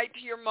going right to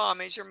your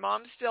mom. Is your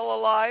mom still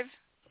alive?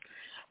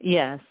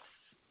 Yes.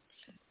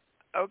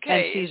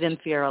 Okay. And she's in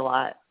fear a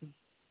lot.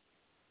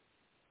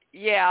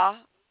 Yeah.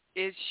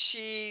 Is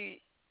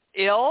she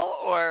ill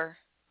or?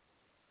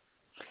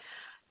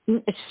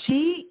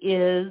 She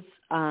is.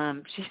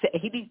 She's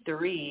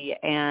 83,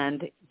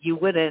 and you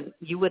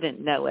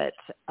wouldn't know it.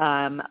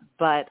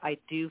 But I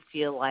do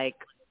feel like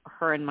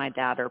her and my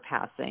dad are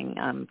passing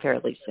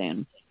fairly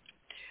soon.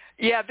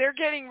 Yeah, they're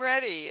getting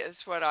ready is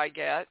what I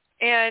get.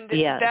 And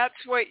that's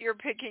what you're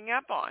picking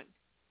up on.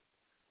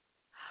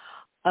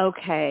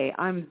 Okay,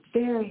 I'm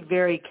very,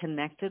 very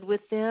connected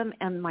with them,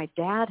 and my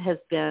dad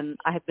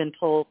I have been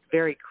told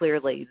very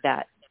clearly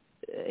that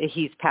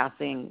he's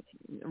passing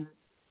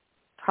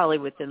probably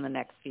within the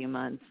next few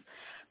months.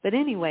 But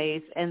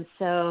anyways, and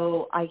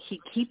so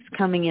he keeps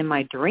coming in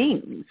my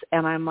dreams,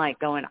 and I'm like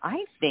going,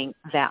 I think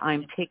that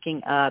I'm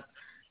picking up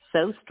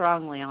so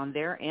strongly on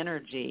their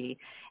energy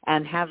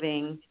and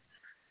having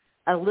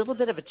a little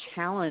bit of a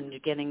challenge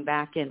getting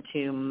back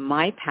into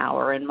my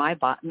power and my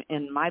body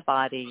and my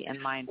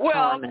empowerment.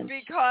 Well,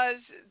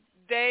 because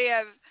they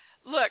have,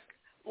 look,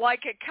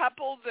 like a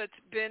couple that's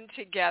been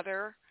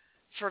together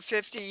for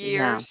 50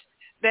 years,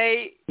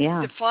 they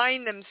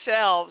define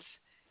themselves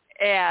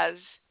as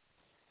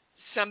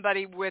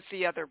somebody with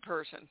the other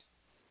person.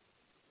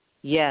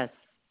 Yes.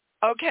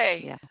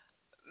 Okay. Yeah.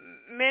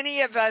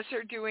 Many of us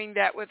are doing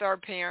that with our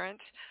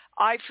parents.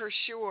 I for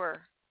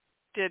sure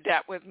did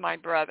that with my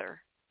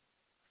brother.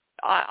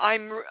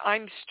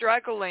 I'm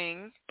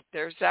struggling.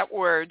 There's that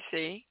word,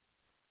 see?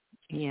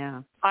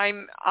 Yeah. I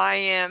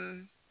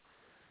am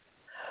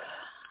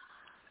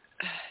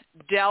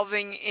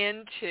delving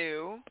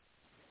into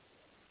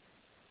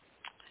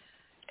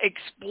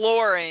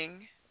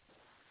exploring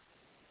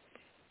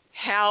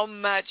how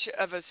much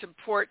of a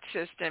support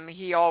system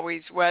he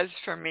always was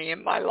for me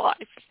in my life.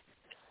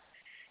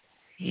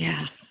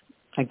 Yeah,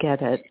 I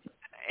get it.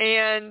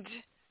 And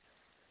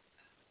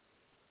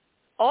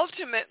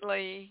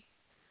ultimately,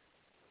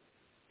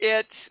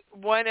 it's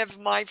one of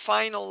my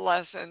final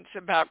lessons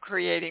about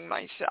creating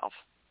myself.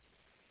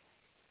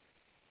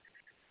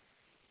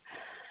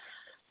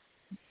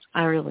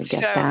 I really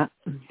get that.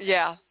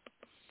 Yeah.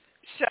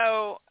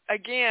 So,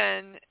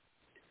 again,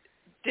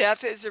 death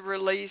is a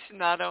release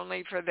not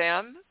only for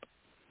them,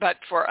 but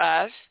for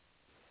us,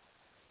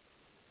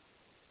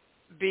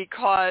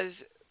 because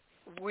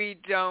we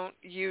don't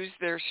use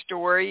their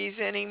stories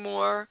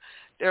anymore,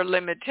 their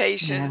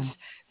limitations,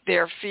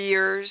 their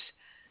fears.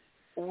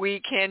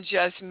 We can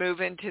just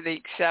move into the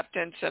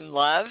acceptance and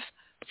love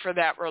for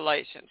that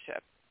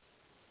relationship.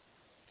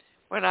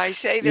 When I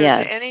say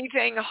there's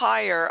anything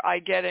higher, I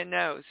get a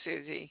no,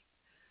 Susie.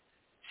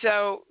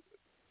 So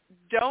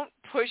don't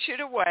push it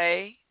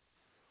away.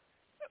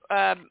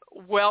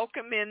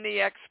 Welcome in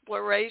the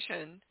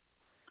exploration.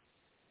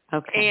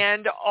 Okay.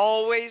 And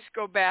always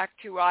go back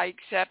to, I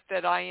accept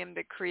that I am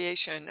the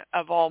creation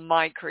of all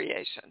my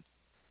creation.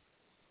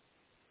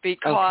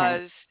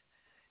 Because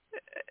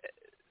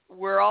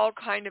we're all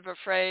kind of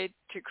afraid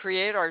to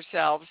create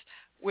ourselves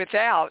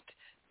without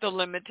the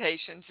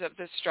limitations of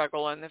the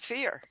struggle and the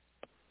fear.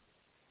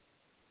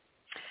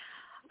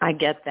 I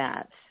get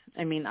that.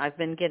 I mean, I've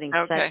been getting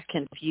such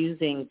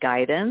confusing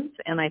guidance,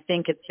 and I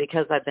think it's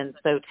because I've been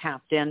so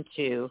tapped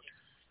into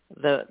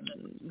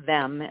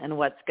them and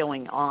what's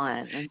going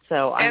on, and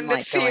so I'm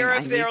like going, I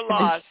need to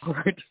move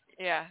forward.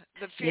 Yeah,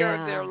 the fear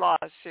of their loss,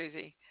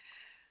 Susie.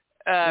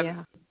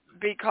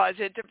 Because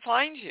it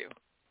defines you.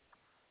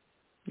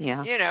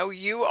 Yeah. You know,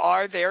 you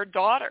are their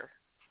daughter.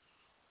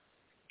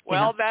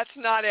 Well, that's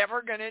not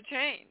ever going to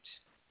change.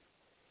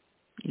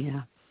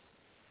 Yeah.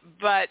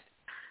 But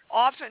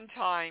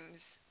oftentimes,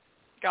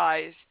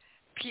 guys,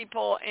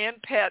 people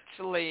and pets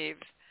leave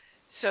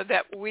so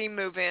that we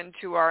move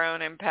into our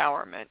own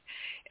empowerment.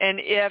 And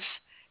if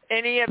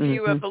any of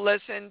you have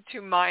listened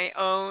to my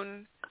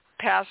own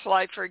past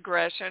life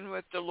regression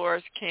with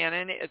Dolores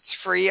Cannon, it's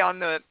free on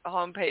the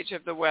homepage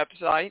of the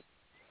website.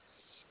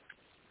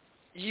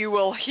 You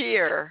will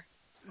hear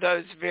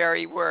those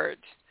very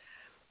words.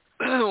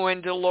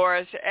 When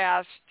Dolores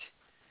asked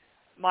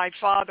my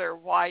father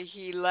why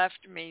he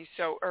left me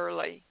so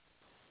early,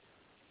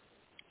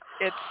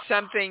 it's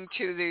something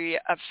to the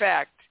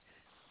effect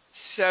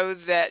so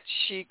that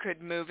she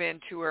could move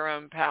into her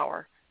own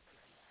power.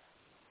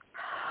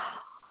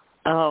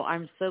 Oh,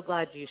 I'm so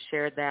glad you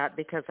shared that,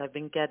 because I've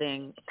been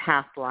getting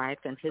past life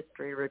and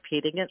history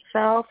repeating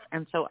itself,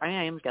 and so I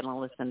am going to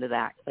listen to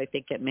that, because I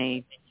think it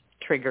may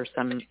trigger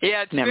some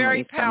it's memories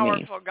very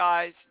powerful,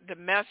 guys. The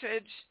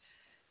message,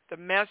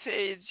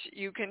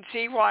 you can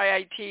see why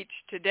I teach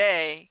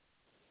today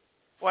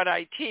what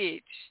I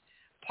teach,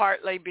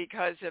 partly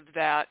because of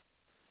that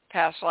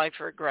past life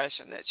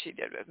regression that she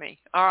did with me.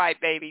 All right,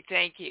 baby.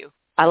 Thank you.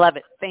 I love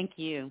it. Thank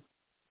you.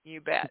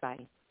 You bet.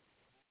 Bye.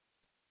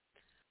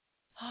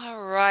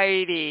 All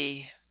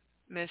righty,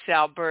 Miss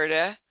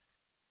Alberta.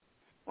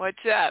 What's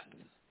up?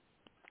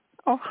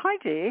 Oh, hi,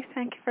 Dee.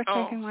 Thank you for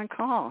taking my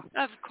call.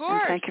 Of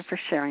course. And thank you for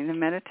sharing the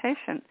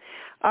meditation.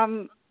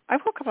 I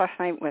woke up last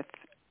night with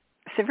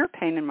severe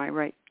pain in my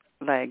right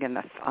leg and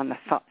on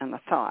the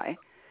thigh,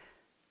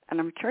 and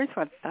I'm curious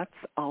what that's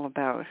all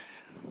about.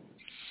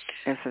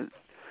 Is it?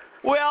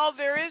 Well,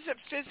 there is a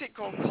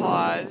physical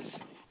cause.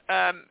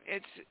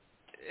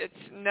 It's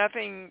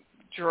nothing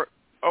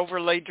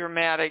overly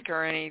dramatic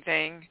or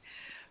anything,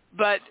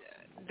 but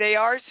they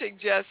are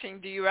suggesting,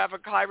 do you have a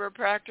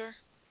chiropractor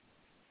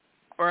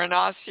or an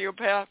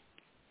osteopath?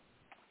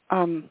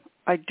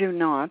 I do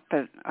not,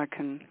 but I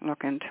can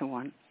look into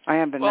one. I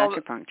have an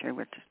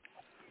acupuncture,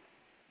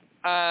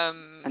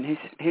 and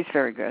he's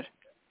very good.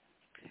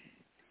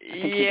 I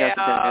think he does a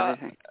bit of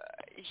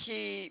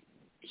everything.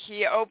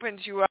 He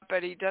opens you up,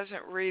 but he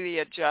doesn't really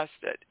adjust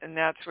it, and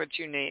that's what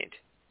you need.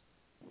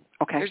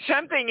 Okay. There's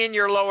something in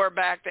your lower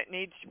back that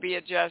needs to be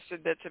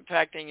adjusted that's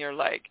affecting your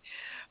leg.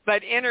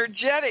 But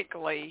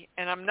energetically,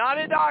 and I'm not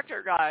a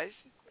doctor, guys,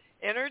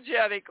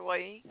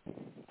 energetically,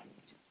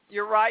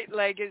 your right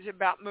leg is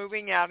about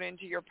moving out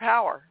into your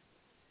power.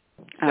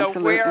 Absolutely.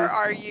 So where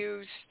are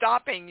you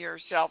stopping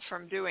yourself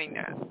from doing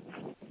that?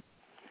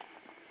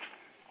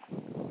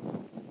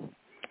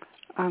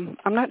 I'm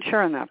not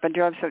sure on that, but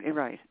you're absolutely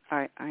right.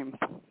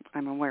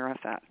 I'm aware of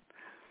that.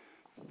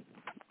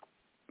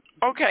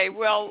 Okay,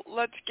 well,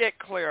 let's get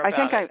clear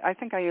about it. I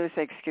think I use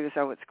the excuse,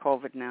 it's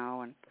COVID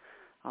now, and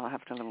I'll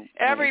have to.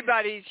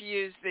 Everybody's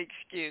used the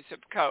excuse of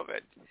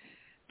COVID,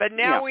 but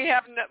now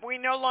we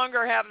no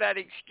longer have that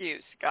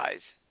excuse, guys.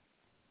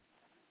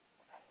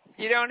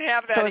 You don't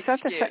have that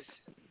excuse.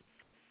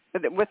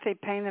 With the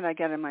pain that I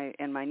get in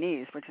my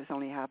knees, which has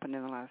only happened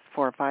in the last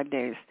 4 or 5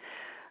 days,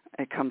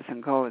 it comes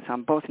and goes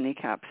on both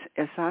kneecaps.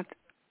 Is that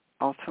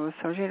also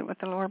associated with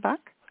the lower back?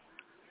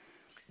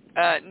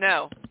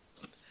 No.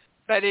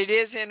 but it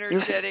is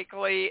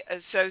energetically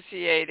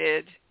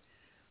associated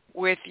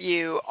with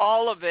you.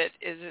 All of it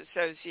is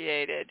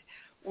associated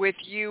with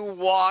you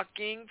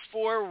walking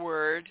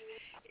forward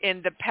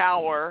in the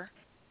power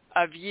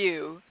of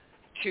you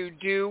to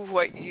do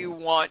what you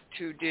want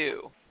to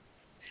do.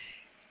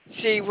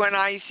 See, when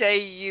I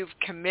say you've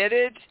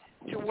committed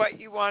to what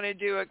you want to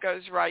do, it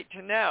goes right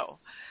to no.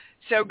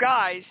 So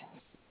guys,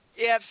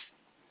 if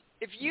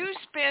you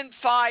spend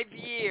 5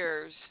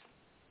 years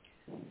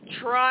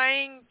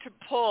trying to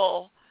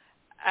pull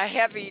a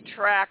heavy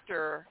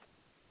tractor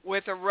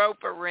with a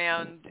rope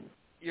around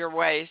your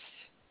waist,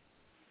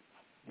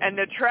 and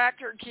the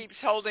tractor keeps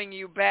holding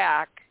you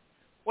back,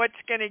 what's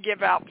going to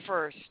give out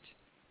first?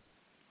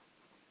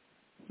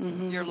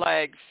 Mm-hmm. Your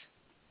legs.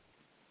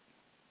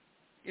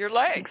 Your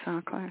legs.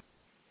 Exactly.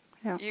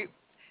 Yeah.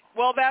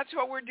 Well, that's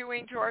what we're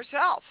doing to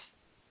ourselves.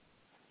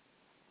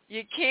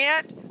 You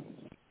can't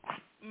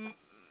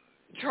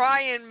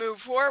try and move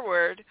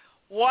forward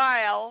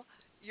while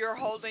you're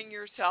holding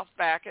yourself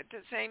back at the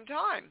same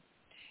time.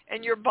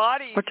 And your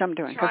body, which I'm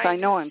doing, because I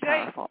know I'm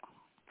powerful.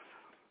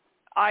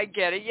 I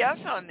get a yes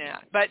on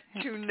that. But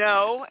to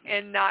know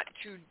and not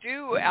to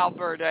do,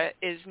 Alberta,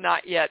 is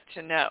not yet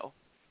to know.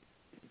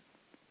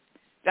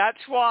 That's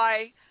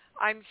why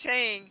I'm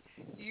saying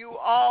you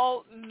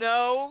all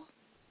know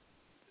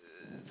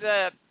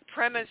the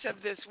premise of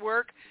this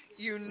work.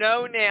 You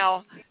know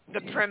now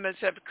the premise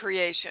of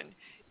creation.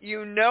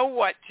 You know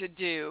what to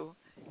do.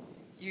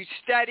 You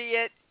study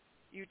it.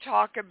 You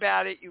talk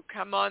about it. You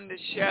come on the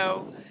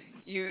show.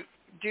 You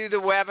do the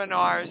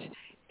webinars.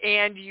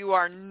 And you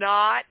are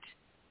not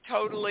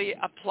totally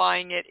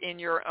applying it in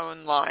your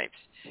own lives.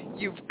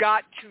 You've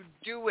got to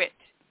do it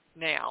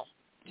now.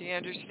 Do you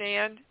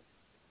understand?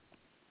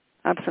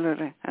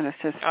 Absolutely. And it's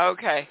just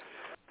okay.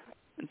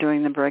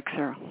 Doing the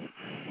breakthrough.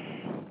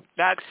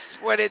 That's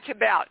what it's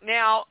about.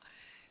 Now,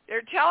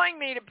 they're telling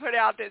me to put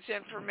out this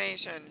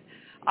information.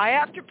 I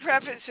have to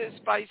preface this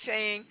by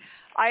saying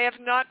I have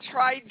not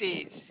tried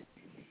these.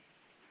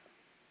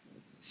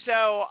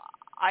 So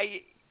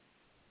I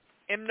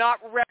am not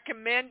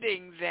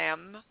recommending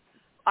them.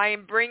 I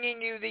am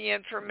bringing you the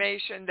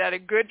information that a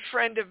good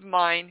friend of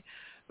mine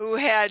who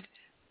had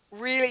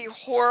really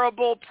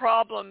horrible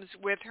problems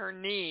with her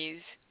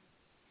knees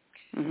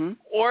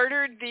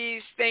ordered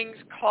these things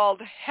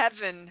called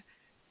Heaven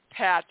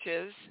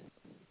patches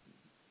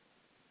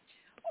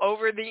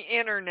over the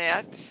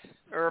internet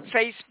or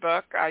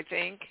Facebook, I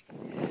think.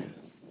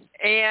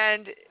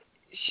 And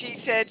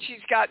she said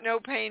she's got no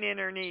pain in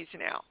her knees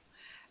now.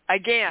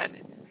 Again,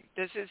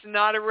 this is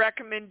not a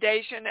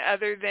recommendation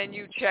other than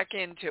you check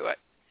into it.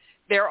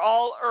 They're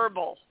all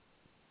herbal,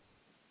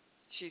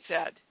 she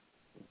said.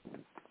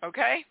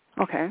 Okay?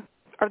 Okay.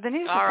 Are the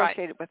knees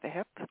associated with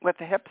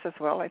the hips as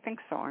well? I think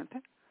so, aren't they?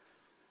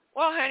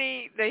 Well,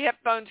 honey, the hip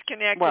bone's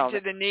connected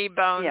to the knee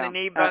bone. Yeah, the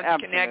knee bone's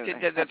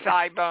connected to the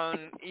thigh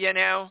bone, you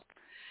know?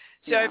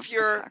 So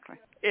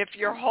if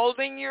you're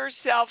holding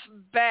yourself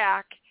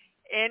back,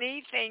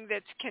 anything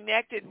that's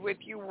connected with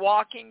you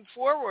walking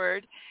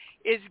forward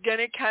is going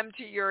to come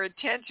to your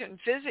attention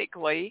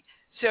physically,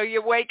 so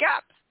you wake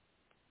up.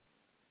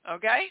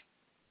 Okay?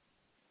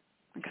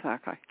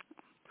 Exactly.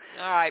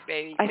 All right,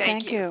 baby. I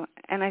thank you.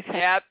 And I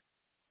Yep.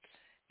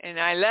 And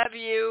I love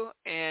you.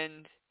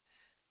 And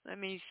let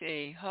me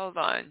see. Hold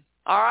on.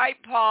 All right,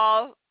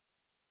 Paul.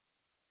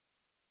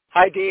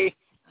 Hi, Dee.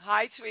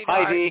 Hi,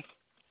 sweetheart. Hi, Dee.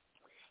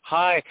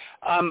 Hi.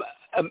 I'm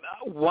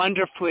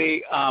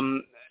wonderfully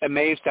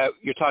amazed that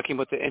you're talking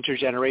about the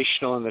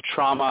intergenerational and the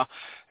trauma.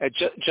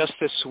 Just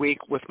this week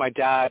with my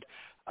dad,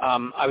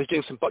 I was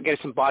doing getting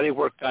some body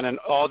work done, and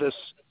all this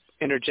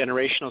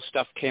intergenerational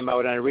stuff came out,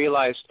 and I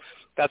realized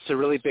that's a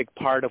really big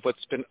part of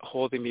what's been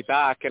holding me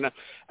back. And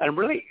I'm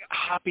really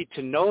happy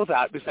to know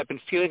that, because I've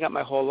been feeling that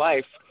my whole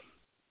life.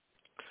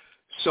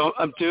 So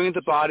I'm doing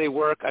the body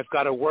work. I've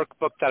got a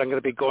workbook that I'm going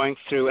to be going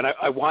through, and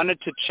I wanted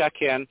to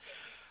check in.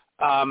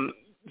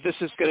 This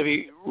is going to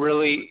be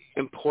really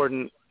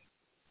important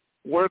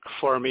work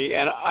for me,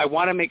 and I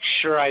want to make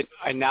sure I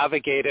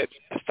navigate it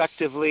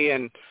effectively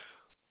and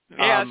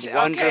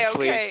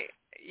wonderfully. Okay.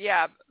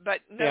 Yeah, but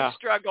no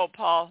struggle,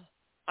 Paul.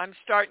 I'm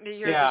starting to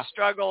hear the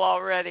struggle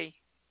already.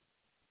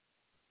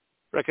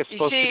 Like it's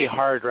supposed to be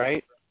hard,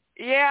 right?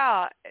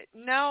 Yeah.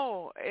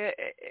 No,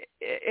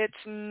 it's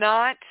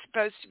not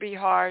supposed to be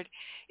hard.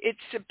 It's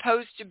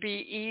supposed to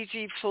be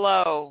easy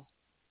flow.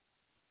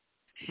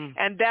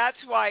 And that's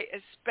why,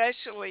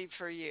 especially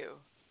for you,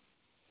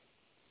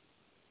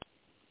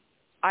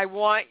 I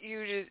want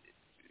you to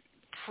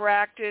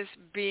practice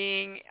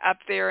being up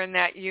there in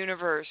that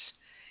universe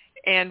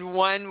and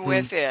one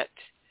with it,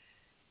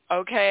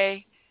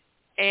 okay?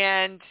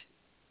 And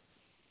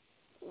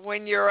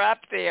when you're up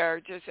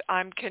there, just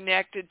I'm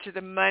connected to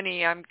the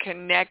money. I'm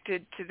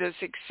connected to the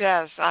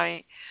success.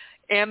 I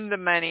am the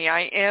money.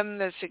 I am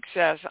the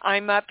success.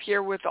 I'm up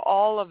here with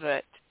all of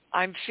it.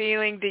 I'm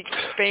feeling the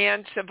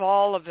expanse of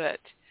all of it,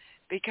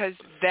 because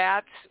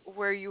that's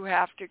where you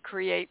have to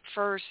create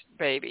first,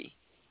 baby.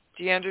 Do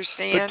Do you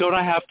understand? But don't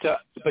I have to?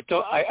 But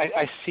don't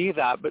I see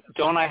that? But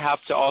don't I have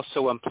to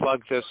also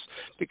unplug this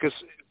because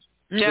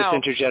it's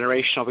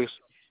intergenerational? Because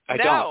I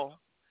don't.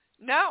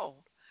 No,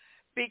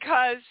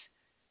 because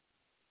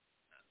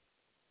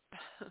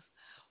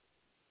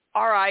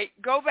all right,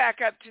 go back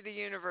up to the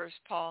universe,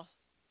 Paul.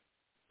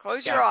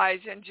 Close your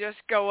eyes and just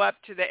go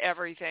up to the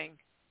everything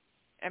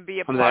and be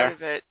a part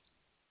of it.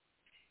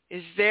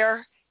 Is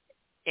there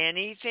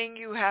anything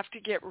you have to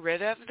get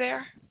rid of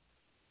there?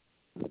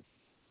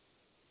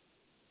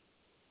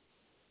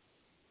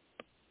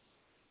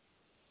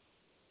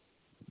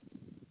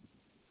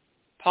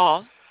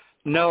 Paul?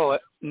 No,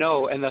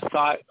 and the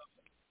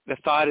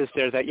thought is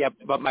there that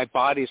but my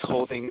body's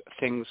holding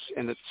things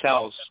in its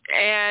cells.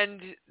 And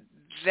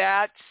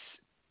that's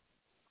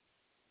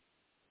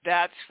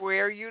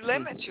where you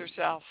limit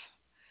yourself.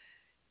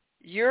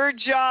 Your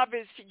job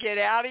is to get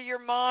out of your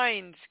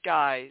minds,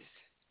 guys.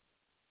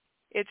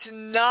 It's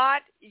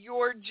not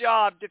your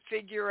job to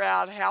figure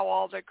out how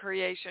all the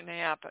creation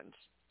happens.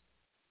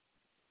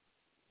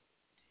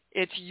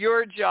 It's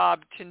your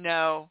job to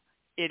know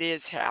it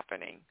is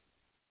happening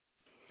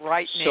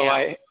right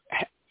now.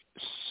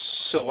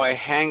 So I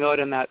hang out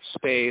in that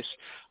space.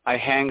 I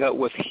hang out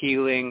with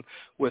healing,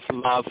 with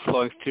love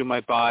flowing through my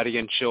body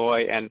and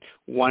joy and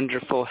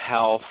wonderful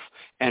health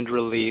and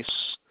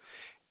release.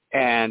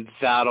 And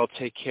that'll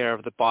take care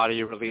of the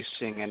body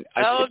releasing. And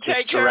that'll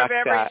take care of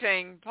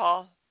everything,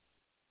 Paul.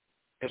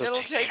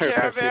 It'll take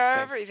care of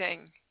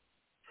everything.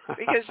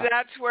 Because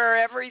that's where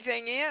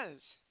everything is.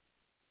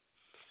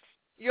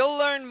 You'll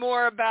learn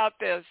more about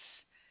this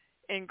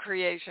in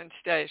Creation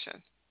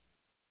Station.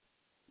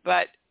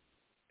 But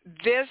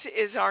this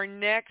is our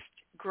next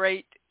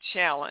great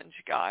challenge,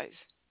 guys,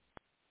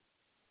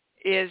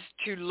 is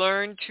to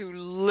learn to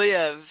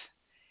live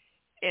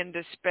in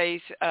the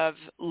space of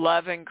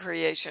love and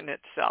creation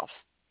itself.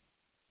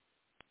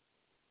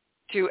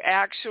 To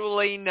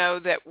actually know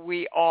that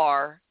we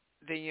are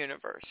the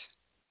universe.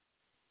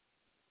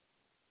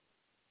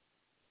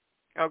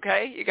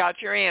 Okay? You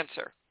got your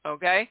answer.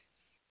 Okay?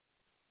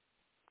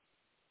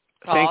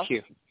 Paul? Thank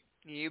you.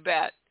 You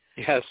bet.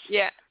 Yes.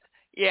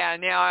 Yeah,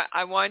 now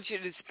I want you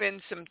to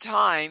spend some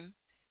time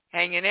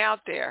hanging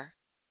out there.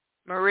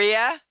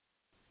 Maria,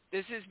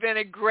 this has been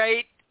a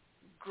great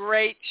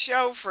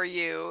show for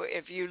you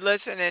if you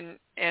listen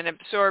and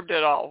absorbed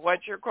it all.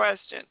 What's your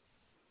question?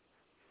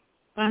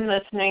 I'm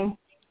listening.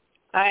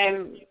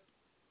 I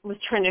was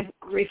trying to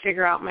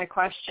refigure out my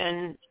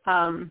question.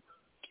 I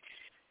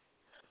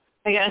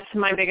guess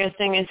my biggest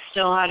thing is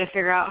still how to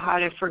figure out how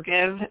to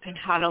forgive and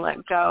how to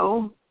let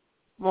go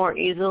more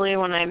easily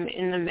when I'm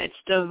in the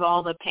midst of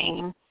all the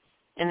pain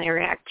and the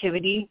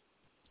reactivity.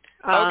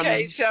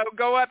 Okay, so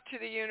go up to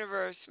the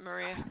universe,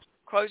 Maria.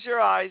 Close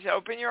your eyes.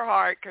 Open your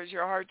heart because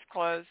your heart's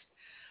closed.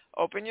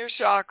 Open your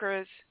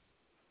chakras.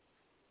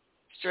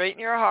 Straighten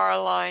your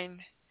heart line.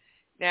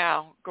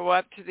 Now, go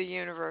up to the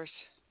universe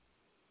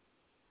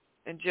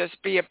and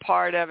just be a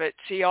part of it.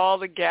 See all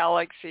the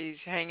galaxies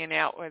hanging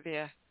out with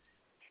you.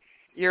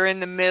 You're in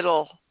the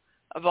middle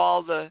of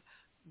all the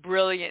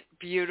brilliant,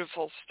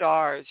 beautiful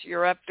stars.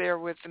 You're up there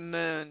with the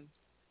moon.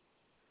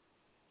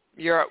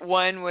 You're at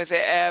one with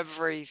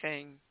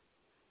everything.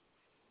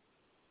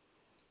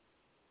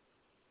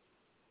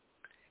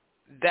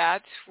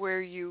 That's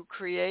where you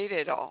create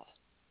it all,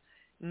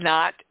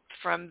 not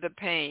from the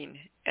pain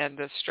and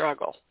the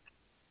struggle.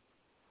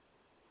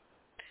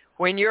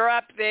 When you're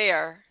up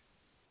there,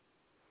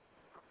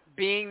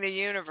 being the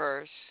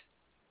universe,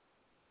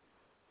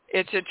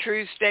 it's a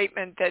true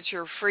statement that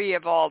you're free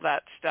of all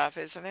that stuff,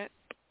 isn't it?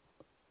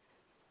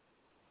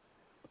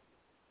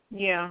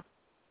 Yeah.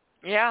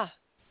 Yeah.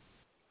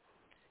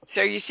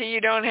 So you see,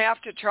 you don't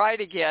have to try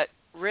to get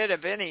rid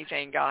of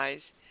anything, guys.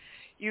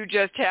 You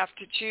just have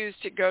to choose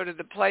to go to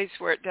the place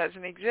where it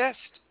doesn't exist.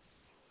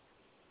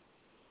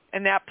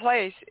 And that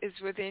place is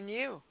within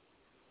you.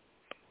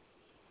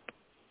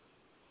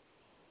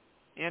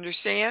 You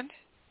understand?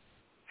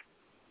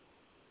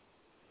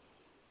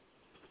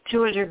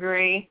 To a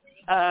degree.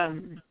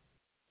 Okay.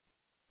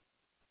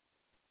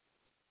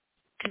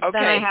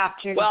 Then I have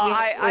to. Well,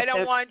 I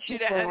don't want you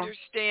to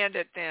understand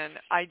it then.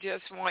 I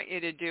just want you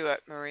to do it,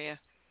 Maria.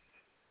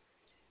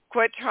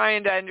 Quit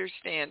trying to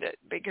understand it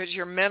because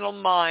your mental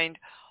mind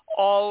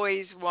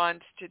always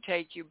wants to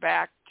take you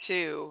back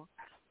to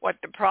what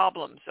the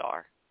problems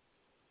are.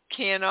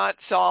 Cannot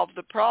solve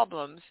the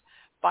problems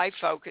by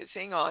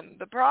focusing on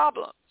the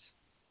problems.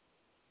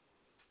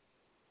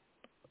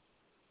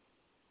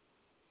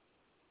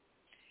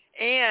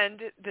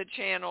 And the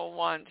channel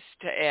wants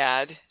to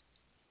add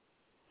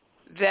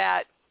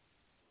that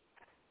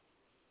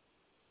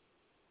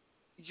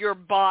your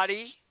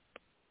body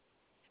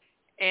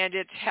and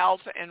its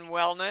health and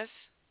wellness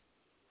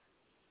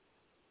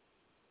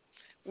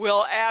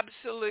will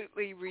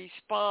absolutely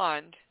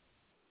respond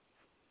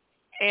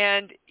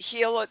and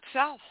heal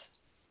itself.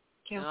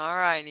 Yeah. All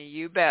righty,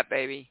 you bet,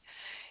 baby.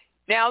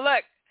 Now,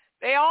 look,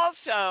 they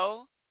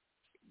also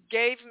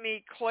gave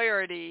me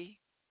clarity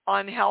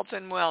on health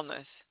and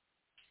wellness.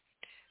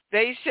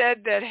 They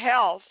said that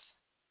health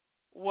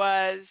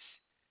was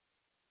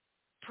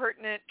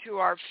pertinent to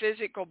our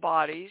physical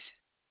bodies,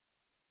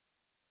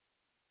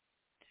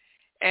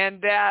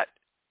 and that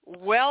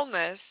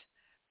wellness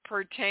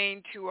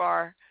pertained to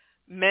our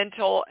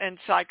mental and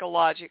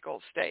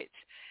psychological states.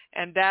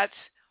 And that's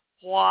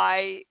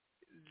why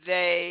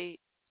they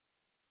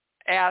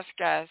ask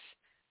us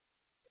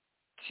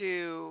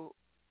to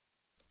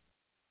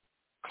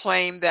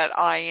claim that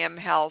I am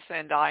health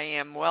and I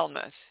am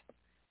wellness,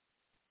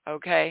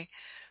 okay?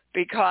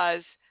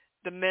 Because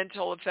the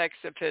mental affects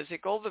the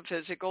physical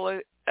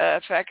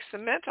affects the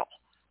mental.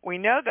 We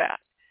know that.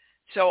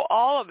 So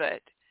all of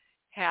it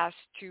has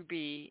to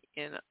be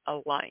in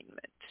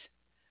alignment.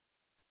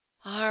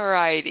 All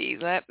righty,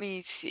 let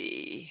me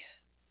see.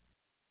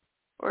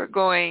 We're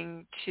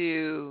going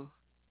to,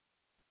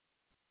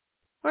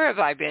 where have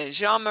I been?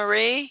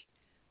 Jean-Marie?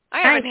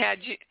 I haven't had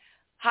you.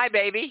 Hi,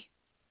 baby.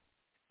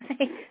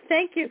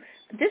 Thank you.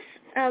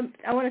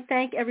 I want to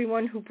thank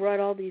everyone who brought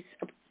all these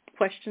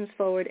questions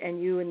forward,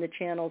 and you in the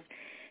channels,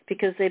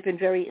 because they've been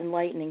very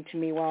enlightening to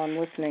me while I'm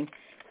listening.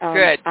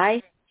 Good.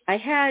 I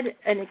had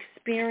an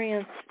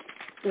experience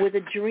with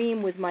a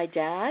dream with my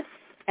dad,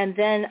 and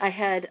then I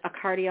had a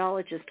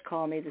cardiologist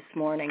call me this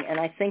morning, and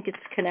I think it's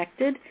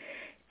connected.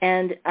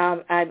 And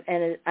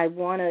I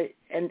want to,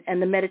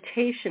 and the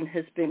meditation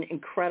has been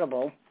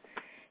incredible.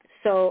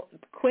 So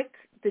quick,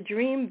 the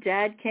dream,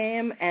 Dad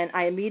came, and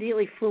I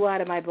immediately flew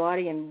out of my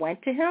body and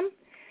went to him.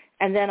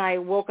 And then I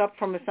woke up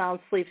from a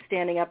sound sleep,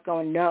 standing up,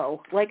 going,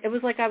 no. Like, it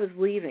was like I was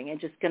leaving and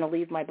just going to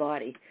leave my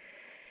body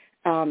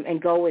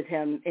and go with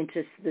him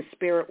into the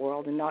spirit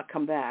world and not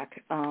come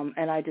back.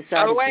 And I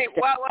decided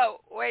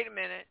wait a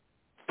minute.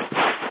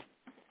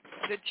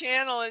 The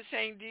channel is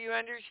saying, do you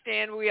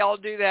understand we all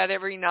do that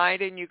every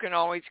night and you can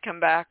always come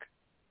back?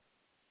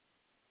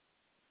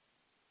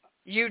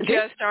 You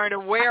just aren't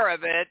aware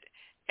of it.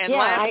 And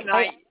last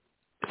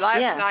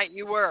night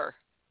you were.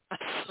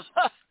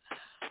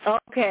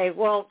 Okay,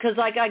 well, because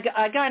I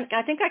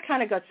think I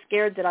kind of got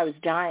scared that I was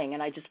dying,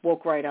 and I just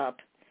woke right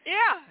up.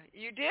 Yeah,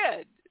 you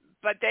did.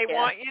 But they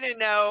want you to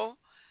know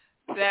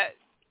that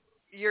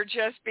you're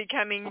just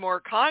becoming more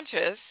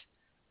conscious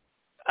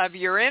of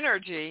your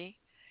energy.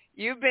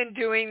 You've been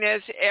doing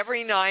this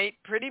every night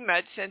pretty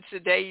much since the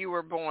day you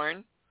were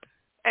born,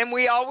 and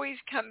we always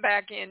come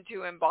back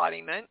into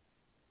embodiment.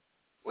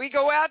 We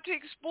go out to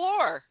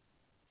explore.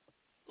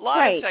 A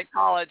lot of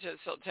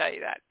psychologists will tell you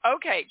that.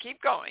 Okay,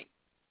 keep going.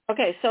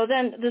 Okay, so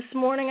then this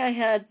morning I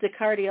had the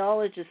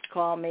cardiologist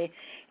call me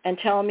and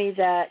tell me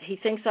that he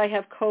thinks I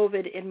have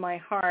COVID in my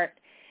heart,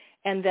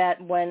 and that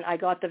when I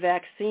got the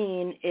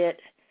vaccine,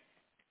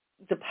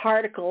 the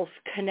particles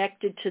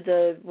connected to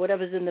the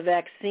whatever's in the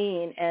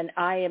vaccine, and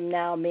I am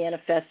now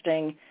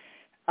manifesting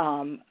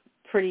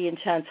pretty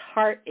intense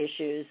heart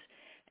issues,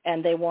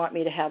 and they want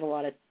me to have a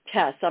lot of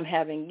tests. I'm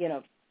having,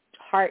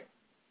 heart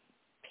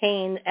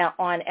pain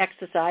on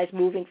exercise,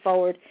 moving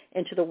forward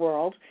into the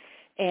world,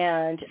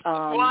 and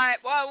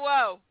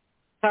whoa.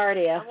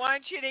 Cardia. I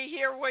want you to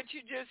hear what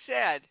you just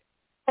said.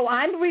 Oh,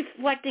 I'm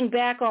reflecting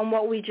back on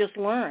what we just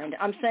learned.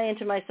 I'm saying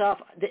to myself,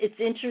 it's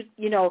interesting,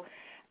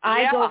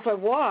 I go for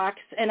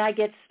walks and I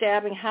get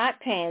stabbing heart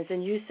pains,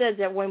 and you said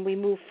that when we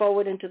move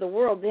forward into the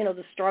world,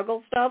 the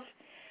struggle stuff.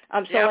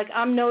 So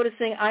I'm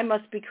noticing I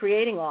must be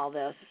creating all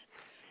this.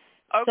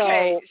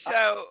 Okay,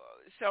 so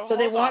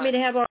they want me to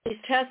have all these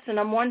tests, and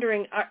I'm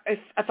wondering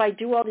if I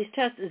do all these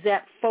tests, is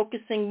that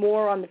focusing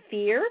more on the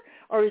fear,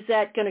 or is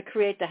that going to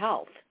create the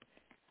health?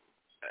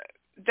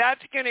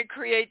 That's going to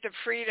create the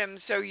freedom,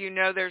 so you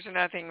know there's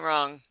nothing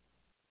wrong.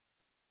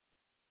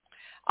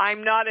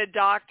 I'm not a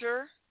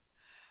doctor.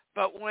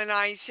 But when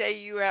I say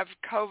you have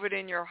COVID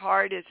in your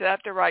heart, is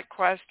that the right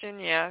question?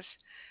 Yes.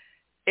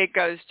 It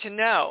goes to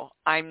no.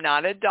 I'm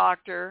not a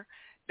doctor.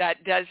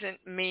 That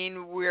doesn't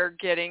mean we're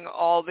getting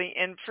all the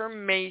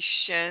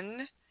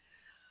information.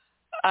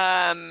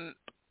 I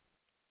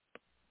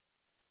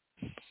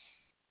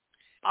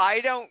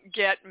don't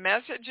get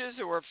messages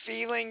or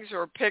feelings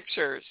or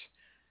pictures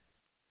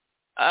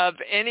of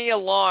any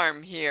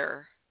alarm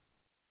here.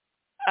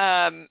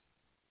 Well,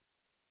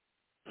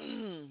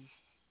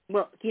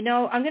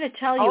 I'm going to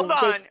tell you.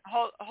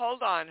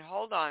 Hold on.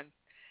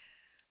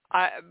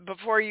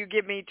 Before you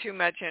give me too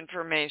much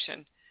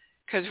information,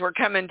 because we're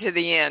coming to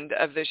the end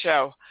of the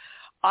show,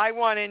 I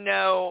want to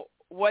know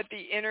what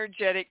the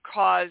energetic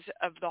cause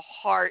of the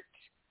heart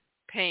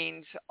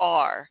pains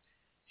are.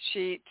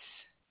 Sheets,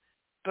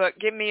 but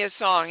give me a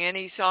song,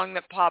 any song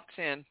that pops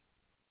in.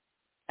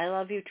 I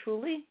Love You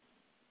Truly?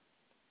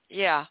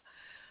 Yeah.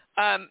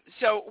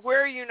 So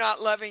where are you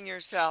not loving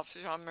yourself,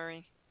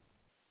 Jean-Marie?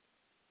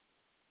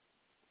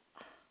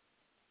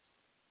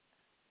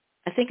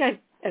 I think I'm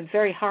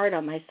very hard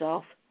on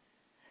myself.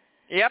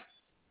 Yep.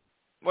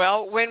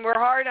 Well, when we're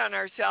hard on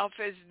ourselves,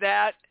 is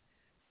that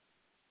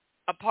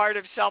a part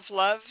of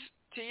self-love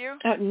to you?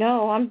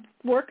 No, I'm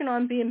working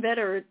on being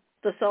better at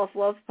the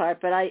self-love part,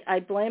 but I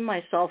blame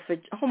myself for,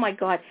 oh my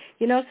God.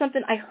 You know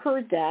something? I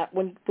heard that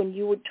when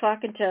you were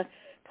talking to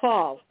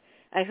Paul.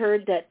 I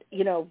heard that,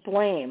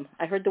 blame.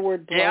 I heard the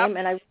word blame,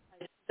 and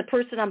the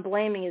person I'm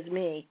blaming is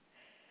me.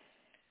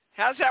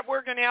 How's that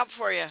working out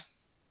for you?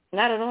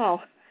 Not at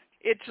all.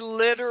 It's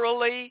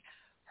literally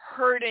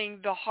hurting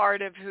the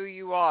heart of who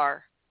you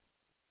are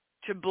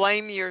to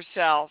blame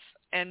yourself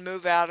and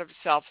move out of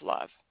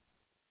self-love.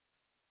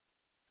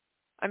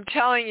 I'm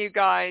telling you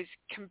guys,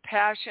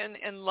 compassion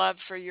and love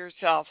for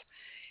yourself.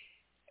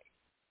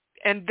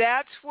 And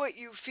that's what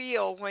you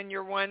feel when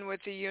you're one with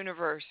the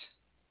universe.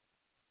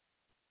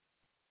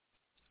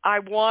 I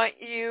want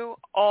you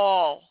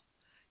all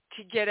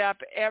to get up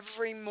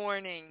every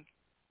morning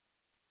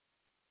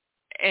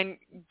and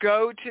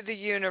go to the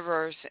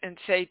universe and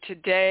say,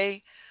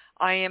 today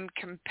I am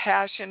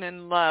compassion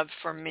and love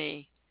for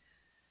me.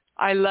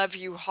 I love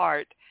you,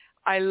 heart.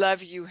 I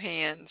love you,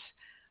 hands.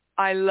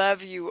 I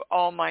love you,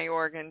 all my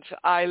organs.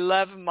 I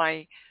love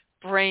my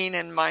brain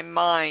and my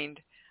mind.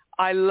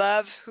 I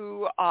love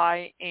who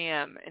I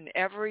am and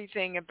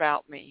everything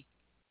about me.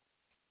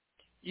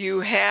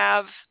 You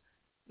have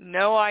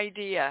no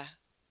idea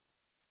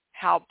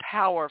how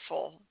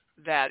powerful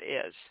that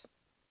is.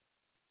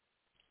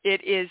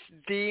 It is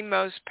the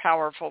most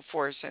powerful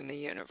force in the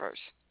universe.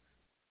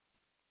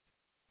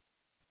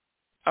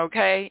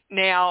 Okay?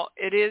 Now,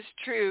 it is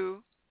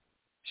true,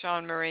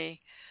 Sean Marie,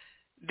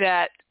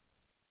 that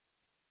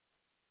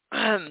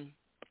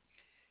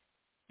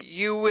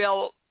you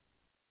will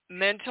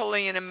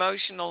mentally and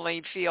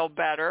emotionally feel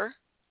better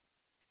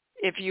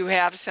if you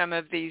have some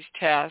of these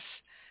tests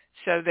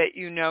so that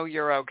you know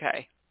you're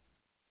okay.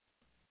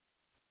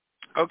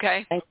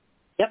 Okay?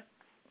 Yep.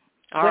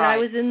 All when right. I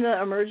was in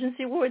the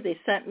emergency ward, they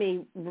sent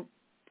me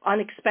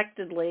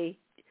unexpectedly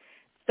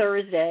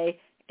Thursday,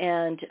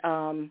 and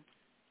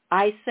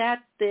I sat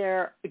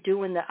there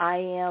doing the I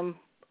am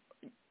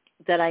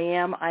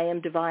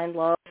divine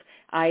love,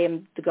 I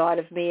am the God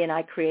of me, and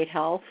I create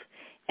health,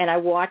 and I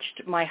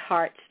watched my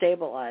heart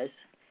stabilize,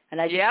 and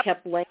I just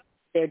kept laying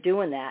there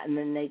doing that, and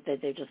then they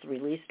just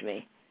released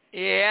me.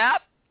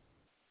 Yep.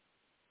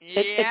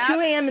 At 2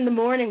 a.m. in the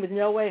morning with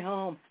no way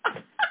home.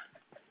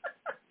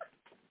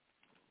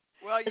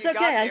 Well, you it's okay. got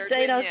there, I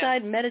stayed didn't outside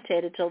you? and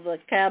meditated till the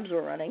cabs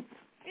were running.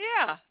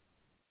 Yeah.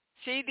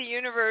 See, the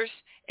universe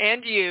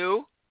and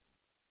you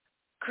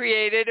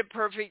created a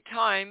perfect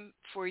time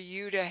for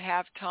you to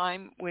have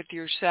time with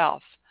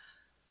yourself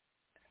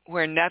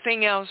where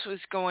nothing else was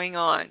going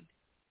on.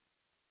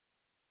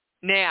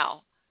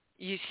 Now,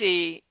 you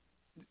see,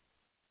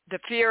 the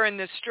fear and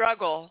the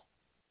struggle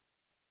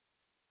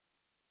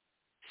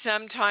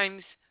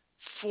sometimes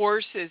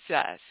forces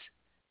us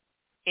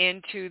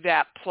into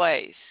that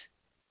place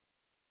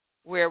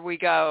where we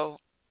go,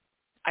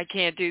 I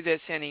can't do this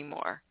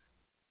anymore.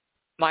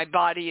 My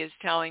body is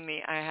telling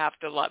me I have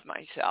to love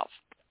myself.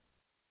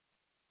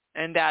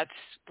 And that's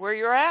where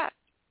you're at.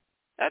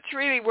 That's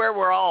really where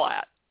we're all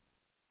at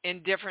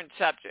in different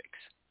subjects.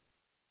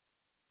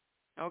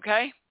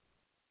 Okay?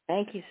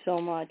 Thank you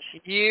so much.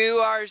 You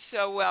are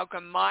so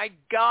welcome. My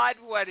God,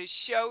 what a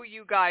show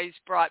you guys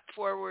brought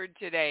forward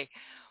today.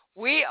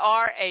 We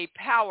are a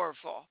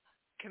powerful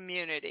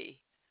community.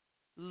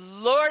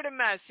 Lord of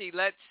mercy,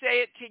 let's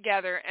say it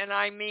together. And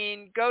I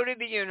mean, go to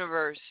the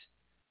universe.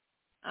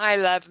 I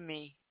love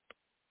me.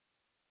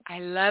 I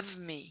love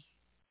me.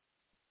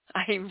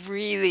 I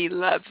really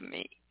love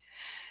me.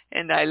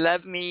 And I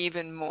love me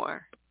even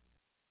more.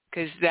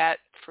 Because that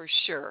for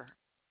sure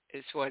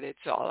is what it's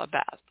all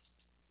about.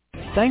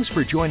 Thanks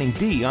for joining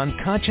Dee on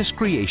Conscious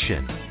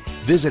Creation.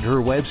 Visit her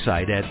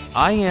website at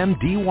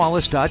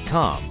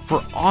imdwallace.com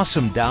for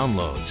awesome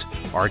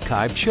downloads,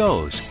 archived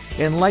shows,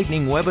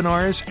 enlightening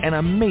webinars, and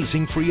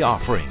amazing free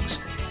offerings.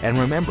 And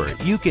remember,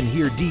 you can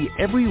hear Dee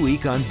every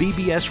week on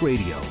BBS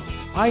Radio,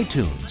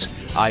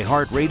 iTunes,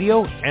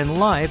 iHeartRadio, and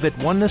live at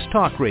Oneness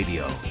Talk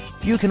Radio.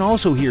 You can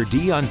also hear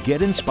Dee on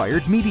Get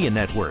Inspired Media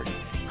Network,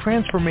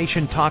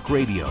 Transformation Talk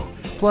Radio,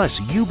 plus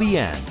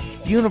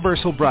UBN,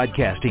 Universal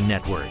Broadcasting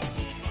Network.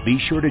 Be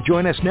sure to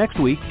join us next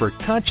week for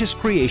Conscious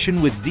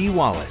Creation with Dee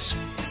Wallace.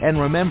 And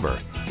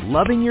remember,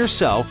 loving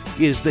yourself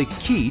is the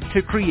key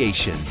to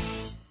creation.